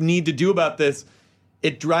you need to do about this?"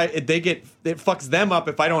 It fucks them up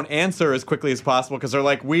if I don't answer as quickly as possible because they're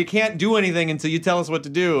like, "We can't do anything until you tell us what to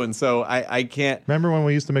do," and so I can't. Remember when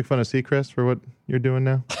we used to make fun of Seacrest for what you're doing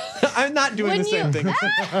now? I'm not doing the same thing.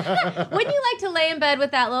 Wouldn't you like to lay in bed with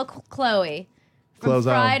that little Chloe? From Clothes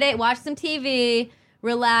on. Friday, watch some TV,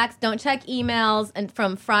 relax, don't check emails, and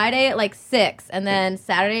from Friday at like 6, and then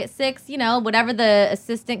Saturday at 6, whatever the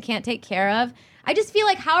assistant can't take care of. I just feel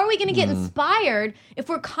like, how are we going to get inspired if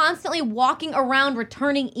we're constantly walking around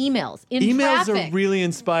returning emails in Emails traffic? are really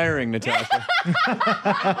inspiring, Natasha.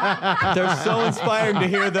 They're so inspiring to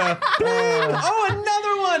hear the bling. Oh,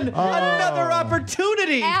 another one! Another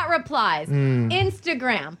opportunity! At replies,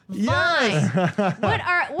 Instagram, Vine. What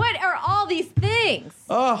are all these things?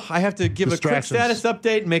 Oh, I have to give a quick Distractions. status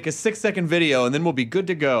update, make a 6-second video, and then we'll be good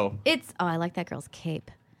to go. I like that girl's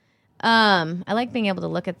cape. I like being able to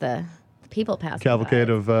look at the people passing Cavalcade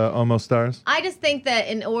by. of almost stars. I just think that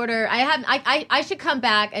in order, I should come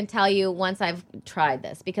back and tell you once I've tried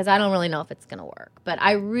this because I don't really know if it's going to work. But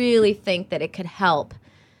I really think that it could help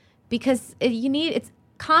because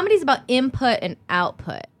comedy's about input and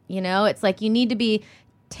output. It's like you need to be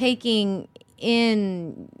taking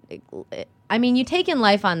in. I mean, you take in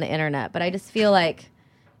life on the internet, but I just feel like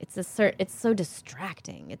it's so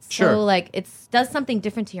distracting. It's Sure. so like it does something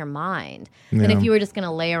different to your mind than Yeah. if you were just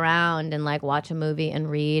gonna lay around and like watch a movie and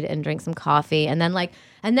read and drink some coffee and then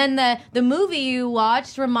the movie you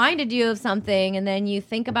watched reminded you of something and then you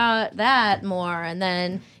think about that more and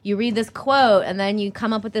then you read this quote and then you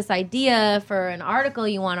come up with this idea for an article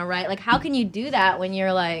you want to write. Like, how can you do that when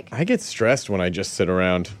you're like... I get stressed when I just sit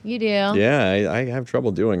around. You do? Yeah, I have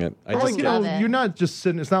trouble doing it. I Well, just you get, know, love it. you're not just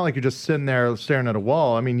sitting. It's not like you're just sitting there staring at a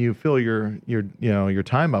wall. I mean, you fill your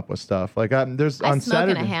time up with stuff. Like there's I on smoke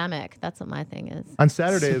Saturday. in a hammock. That's what my thing is. On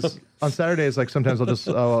Saturdays, like sometimes I'll just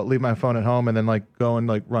leave my phone at home and then like go and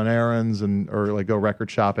like run errands or like go record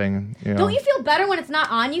shopping. You know? Don't you feel better when it's not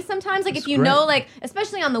on you sometimes? Like, if you great. know, like,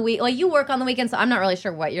 especially on the week, like, you work on the weekend, so I'm not really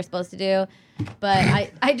sure what you're supposed to do. But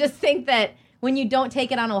I just think that when you don't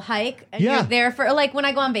take it on a hike and Yeah. you're there for, like, when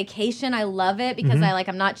I go on vacation, I love it because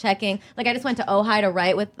I'm not checking. Like, I just went to Ojai to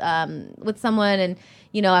write with someone, and,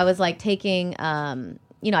 you know, I was like taking,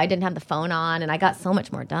 you know, I didn't have the phone on, and I got so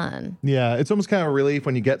much more done. Yeah, it's almost kind of a relief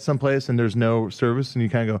when you get someplace and there's no service and you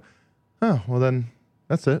kind of go, oh, well then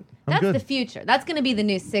that's it. I'm That's good. the future. That's going to be the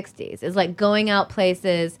new 60s, is like going out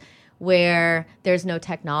places where there's no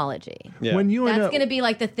technology. yeah. When you That's and going to be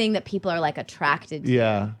like the thing that people are like attracted to.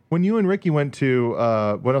 yeah, when you and Ricky went to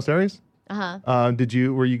Buenos Aires, did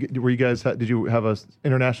you guys did you have a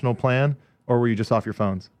international plan or were you just off your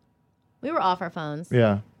phones? We were off our phones.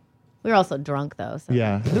 Yeah. We were also drunk though. So.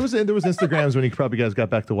 Yeah, there was Instagrams when you probably guys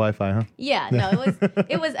got back to Wi-Fi, huh? Yeah, no,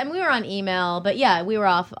 it was, and we were on email, but yeah, we were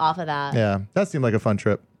off of that. Yeah, that seemed like a fun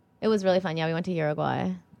trip. It was really fun. Yeah, we went to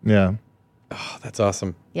Uruguay. Yeah, Oh, that's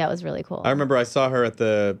awesome. Yeah, it was really cool. I remember I saw her at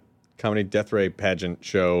the Comedy Death Ray pageant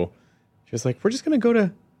show. She was like, we're just gonna go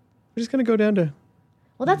down to...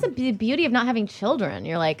 Well, that's the beauty of not having children.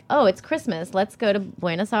 You're like, oh, it's Christmas. Let's go to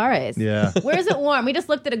Buenos Aires. yeah. Where is it warm? We just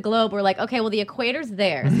looked at a globe. We're like, okay, well, the equator's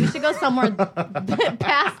there. So we should go somewhere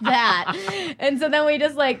past that. And so then we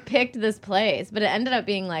just like picked this place. But it ended up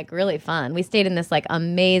being like really fun. We stayed in this like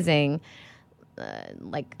amazing,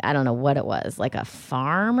 like, I don't know what it was, like a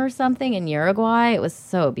farm or something in Uruguay. It was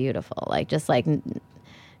so beautiful. Like, just like,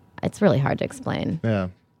 it's really hard to explain. Yeah.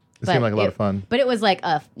 It seemed like a lot of fun. But it was like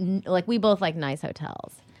we both like nice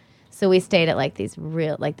hotels. So we stayed at like this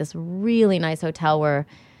really nice hotel where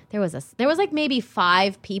there was like maybe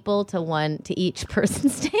 5 people to each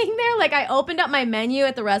person staying there. Like, I opened up my menu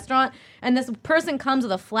at the restaurant and this person comes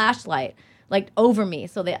with a flashlight like over me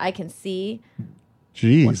so that I can see.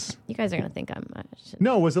 Jeez. You guys are going to think I'm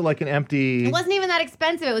No, was it like an empty... It wasn't even that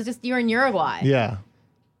expensive. It was just you're in Uruguay. Yeah.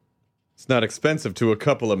 It's not expensive to a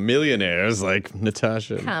couple of millionaires like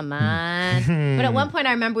Natasha. Come on. But at one point,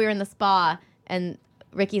 I remember we were in the spa, and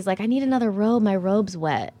Ricky's like, I need another robe. My robe's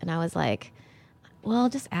wet. And I was like, well,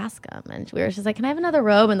 just ask him. And she's like, can I have another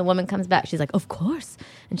robe? And the woman comes back. She's like, of course.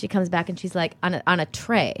 And she comes back, and she's like, on a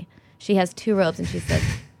tray. She has 2 robes, and she said,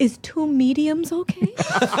 is 2 mediums okay?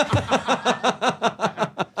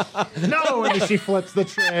 No, and then she flips the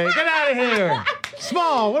tray. Get out of here.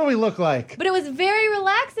 Small. What do we look like? But it was very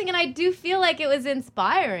relaxing, and I do feel like it was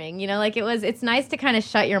inspiring. You know, like it's nice to kind of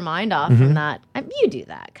shut your mind off from that. You do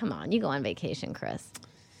that. Come on. You go on vacation, Chris.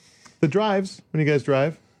 The drives, when you guys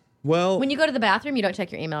drive. Well, When you go to the bathroom, you don't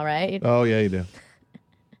check your email, right? Oh, yeah, you do.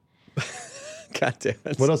 God damn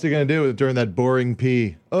it. What else are you going to do during that boring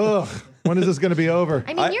pee? Ugh. When is this going to be over?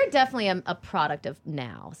 I mean, you're definitely a product of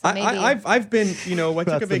now. So maybe I've been, you know, I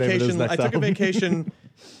took That's a the name of his vacation. next I took a album. vacation.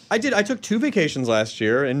 I took 2 vacations last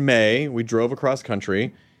year. In May, we drove across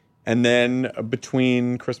country, and then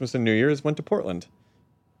between Christmas and New Year's, went to Portland.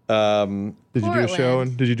 Did you do a show?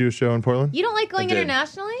 Did you do a show in Portland? you don't like going did.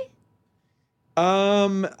 internationally.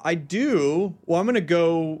 I do. Well, I'm gonna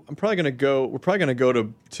go. We're probably gonna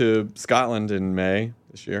go to Scotland in May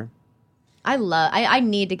this year. I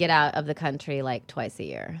need to get out of the country like twice a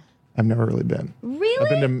year. I've never really been.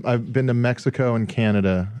 Really? I've been to Mexico and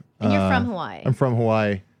Canada. And you're from Hawaii. I'm from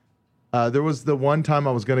Hawaii. There was the one time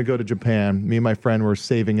I was going to go to Japan. Me and my friend were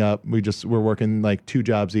saving up. We're working like 2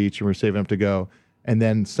 jobs each, and we're saving up to go. And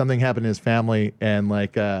then something happened in his family, and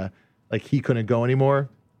like he couldn't go anymore.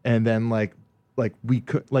 And then we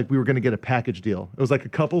were going to get a package deal. It was like a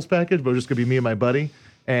couples package, but it was just going to be me and my buddy.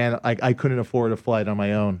 And I couldn't afford a flight on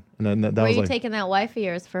my own. And then that Where was are you like, taking that wife of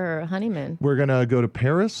yours for her honeymoon? we're going to go to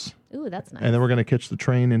Paris, Ooh, that's nice. and then we're going to catch the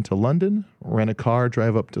train into London, rent a car,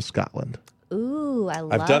 drive up to Scotland. Ooh, I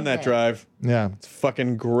love I've done that it. drive. Yeah. It's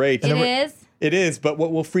fucking great. It is? It is, but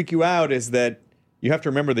what will freak you out is that you have to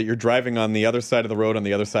remember that you're driving on the other side of the road on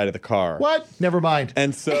the other side of the car. What? Never mind.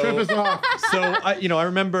 And so, Trip is off. I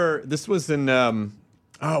remember this was in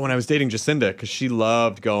when I was dating Jacinda, because she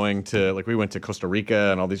loved going to, like, we went to Costa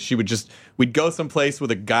Rica and all these. We'd go someplace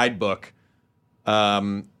with a guidebook,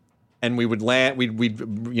 and we would land.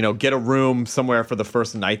 We'd get a room somewhere for the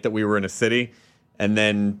first night that we were in a city, and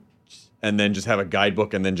then just have a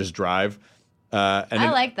guidebook and then just drive. And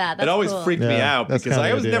I like that. That's it always cool. freaked me Yeah, out that's because kinda I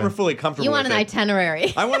the was idea. never fully comfortable You want with an it.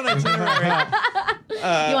 itinerary. I want an itinerary.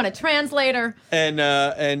 You want a translator.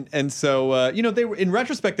 And so they were, in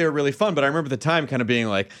retrospect, they were really fun, but I remember at the time kind of being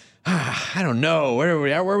like, I don't know, where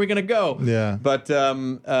are we gonna go? Yeah. But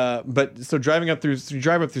so drive up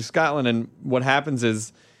through Scotland, and what happens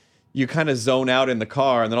is you kind of zone out in the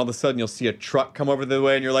car, and then all of a sudden you'll see a truck come over the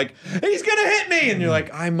way, and you're like, he's gonna hit me, and you're like,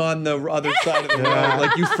 I'm on the other side of the road.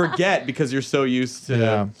 Like you forget because you're so used to.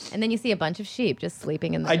 Yeah. And then you see a bunch of sheep just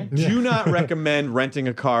sleeping in there. I do not recommend renting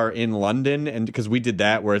a car in London, and because we did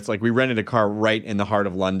that, where it's like we rented a car right in the heart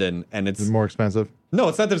of London, and it's It's more expensive. no,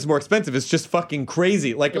 it's not that it's more expensive. It's just fucking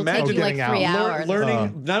crazy. Like It'll take imagine you like getting 3 out. hours.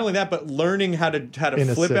 learning not only that, but learning how to In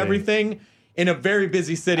a flip city. everything in a very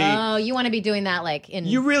busy city. Oh, you want to be doing that like in...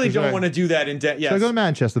 You really don't right. want to do that in debt. So Yes. go to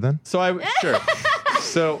Manchester then. So sure.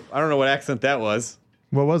 So I don't know what accent that was.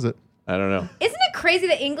 What was it? I don't know. Isn't it crazy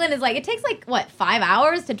that England is like, it takes like, what, 5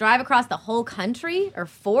 hours to drive across the whole country? Or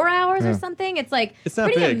 4 hours or something? It's like It's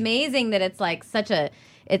not pretty big. amazing that it's like such a...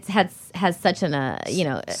 It has such an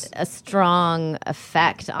a strong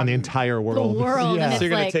effect on The entire world. The world, Yeah. and So it's you're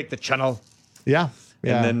gonna like- take the channel, Yeah.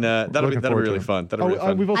 Yeah. and then that'll be Looking really forward to fun. That'll be really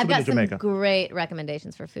fun. We've also I've been got to some Jamaica. great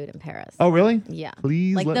recommendations for food in Paris. Oh, really? Yeah.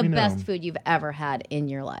 Please like let the me know. best food you've ever had in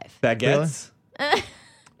your life. Baguettes.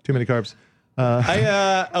 Too many carbs. I'm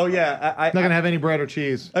Not gonna have any bread or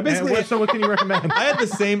cheese. basically- So what can you recommend? I had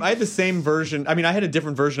the same version. I mean, I had a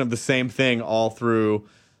different version of the same thing all through,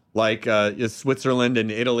 like Switzerland and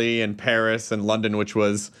Italy and Paris and London, which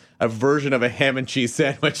was a version of a ham and cheese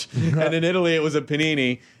sandwich. And in Italy, it was a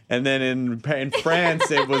panini, and then in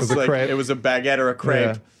France, it was a like crepe. it was a baguette or a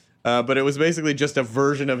crepe. But it was basically just a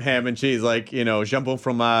version of ham and cheese, like jambon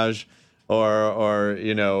fromage or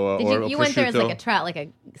Did or you went there as prosciutto. like a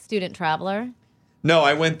student traveler? No,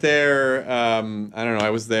 I went there. I don't know. I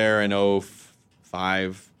was there in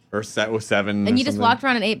 05 or 07. And you just walked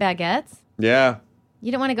around and ate baguettes? Yeah.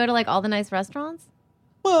 You didn't want to go to like all the nice restaurants?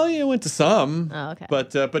 Well, I went to some. Oh, okay.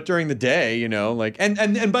 But during the day, like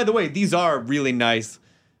and by the way, these are really nice.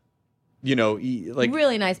 Like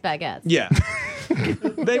Really nice baguettes. yeah.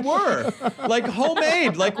 They were like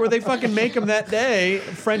homemade, like where they fucking make them that day,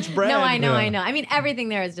 French bread. No, I know, Yeah. I know. I mean, everything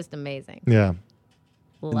there is just amazing. Yeah. In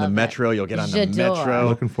the Love it. metro, you'll get on the J'adore. metro,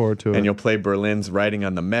 Looking forward to it. and you'll play Berlin's Riding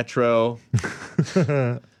on the Metro. It's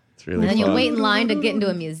really And then you'll fun. wait in line to get into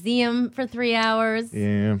a museum for 3 hours.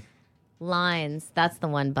 Yeah. Lines. That's the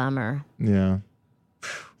one bummer. Yeah.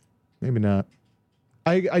 Maybe not.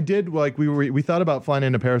 I did like we thought about flying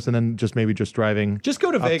into Paris and then just driving. Just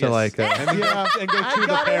go to up Vegas. to like and yeah. and go I to the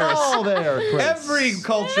got it Paris. all there. Chris. Every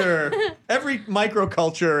culture, every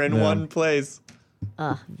microculture in Yeah. one place.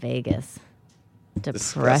 Ugh, Vegas.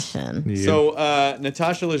 Depression. Yeah. So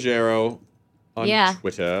Natasha Leggero on Yeah.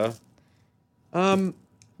 Twitter.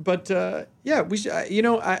 But yeah, we should,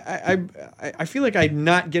 I feel like I'm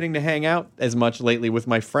not getting to hang out as much lately with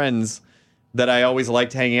my friends that I always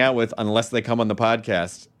liked hanging out with, unless they come on the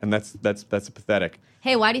podcast, and that's pathetic.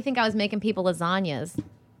 Hey, why do you think I was making people lasagnas?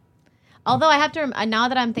 Although I have to, now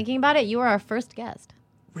that I'm thinking about it, you were our first guest.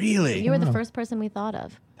 Really? You were the first person we thought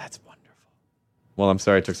of. That's wonderful. Well, I'm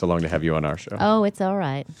sorry it took so long to have you on our show, Oh, it's all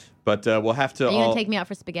right. but we'll have to. Are you going to take me out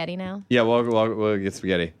for spaghetti now? Yeah, we'll get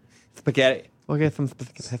spaghetti. Spaghetti. We'll get some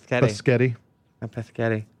spaghetti. Biscotti.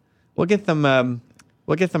 Spaghetti. We'll get some.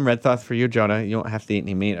 We'll get some red sauce for you, Jonah. You won't have to eat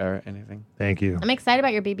any meat or anything. Thank you. I'm excited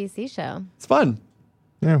about your BBC show. It's fun.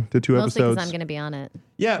 Yeah, did 2 Mostly because episodes. I'm going to be on it.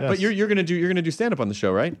 Yeah, but Yes. you're gonna do stand up on the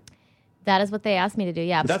show, right? That is what they asked me to do.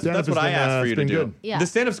 Yeah. That's Stand-up what has I been, asked for you it's to been do. good. Yeah. The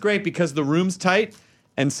stand up's great because the room's tight,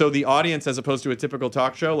 and so the audience, as opposed to a typical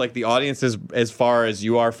talk show, like the audience is as far as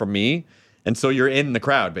you are from me, and so you're in the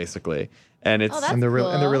crowd basically, and it's Oh, that's and they're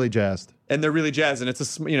cool. really jazzed. and they're really jazzed, and it's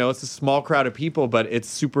a small crowd of people, but it's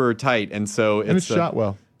super tight, and so And it's shot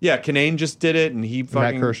well. Yeah, Kinane just did it, and he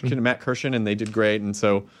fucking Kirshen. Matt Kirshen, and they did great. And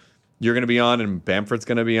so you're going to be on, and Bamford's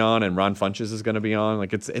going to be on, and Ron Funches is going to be on.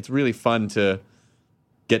 Like it's really fun to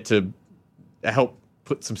get to help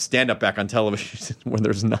put some stand up back on television when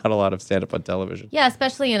there's not a lot of stand up on television. Yeah,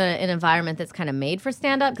 especially in an environment that's kind of made for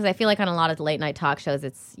stand up. Because I feel like on a lot of late night talk shows,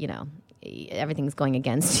 it's, everything's going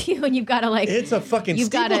against you, and you've got to like. It's a fucking you've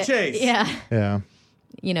gotta- steeplechase. Yeah.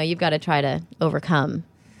 Yeah. You've got to try to overcome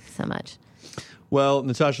so much. Well,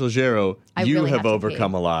 Natasha Leggero, I you really have have to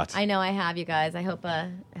overcome pee. a lot. I know I have, you guys. I hope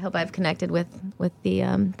I've connected with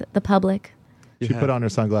the public. She put on her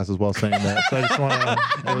sunglasses while saying that. So I just want to.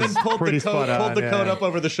 and then pulled the coat up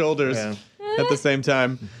over the shoulders Yeah. at the same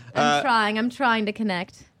time. I'm trying to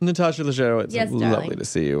connect. Natasha Leggero, it's Yes, lovely darling. to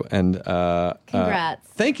see you. And Congrats.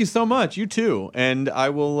 thank you so much. You too. And I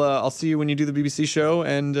will. I'll see you when you do the BBC show,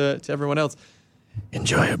 and to everyone else,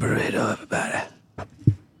 Enjoy a burrito, everybody.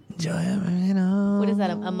 Enjoy a burrito. What is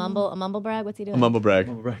that? A mumble brag? What's he doing? A mumble brag.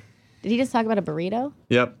 Did he just talk about a burrito?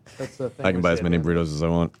 Yep. That's the thing I can we buy say as many about- burritos as I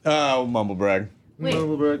want. Oh, mumble brag. Wait,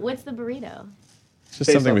 Mumble brag. what's the burrito? It's just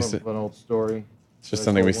Based something we off say. of an old story. It's just that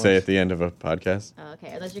I something we told say once. at the end of a podcast. Oh,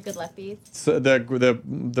 okay. Are those your good left beats? So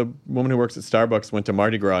the woman who works at Starbucks went to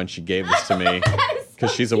Mardi Gras and she gave this to me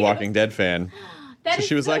because she's a Walking Dead fan. That So is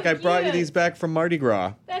she was so like, "I brought you cute. these back from Mardi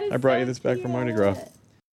Gras. That is I brought so you this back from Mardi Gras." cute.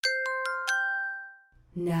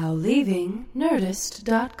 Now leaving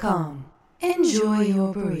Nerdist.com. Enjoy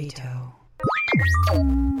your burrito.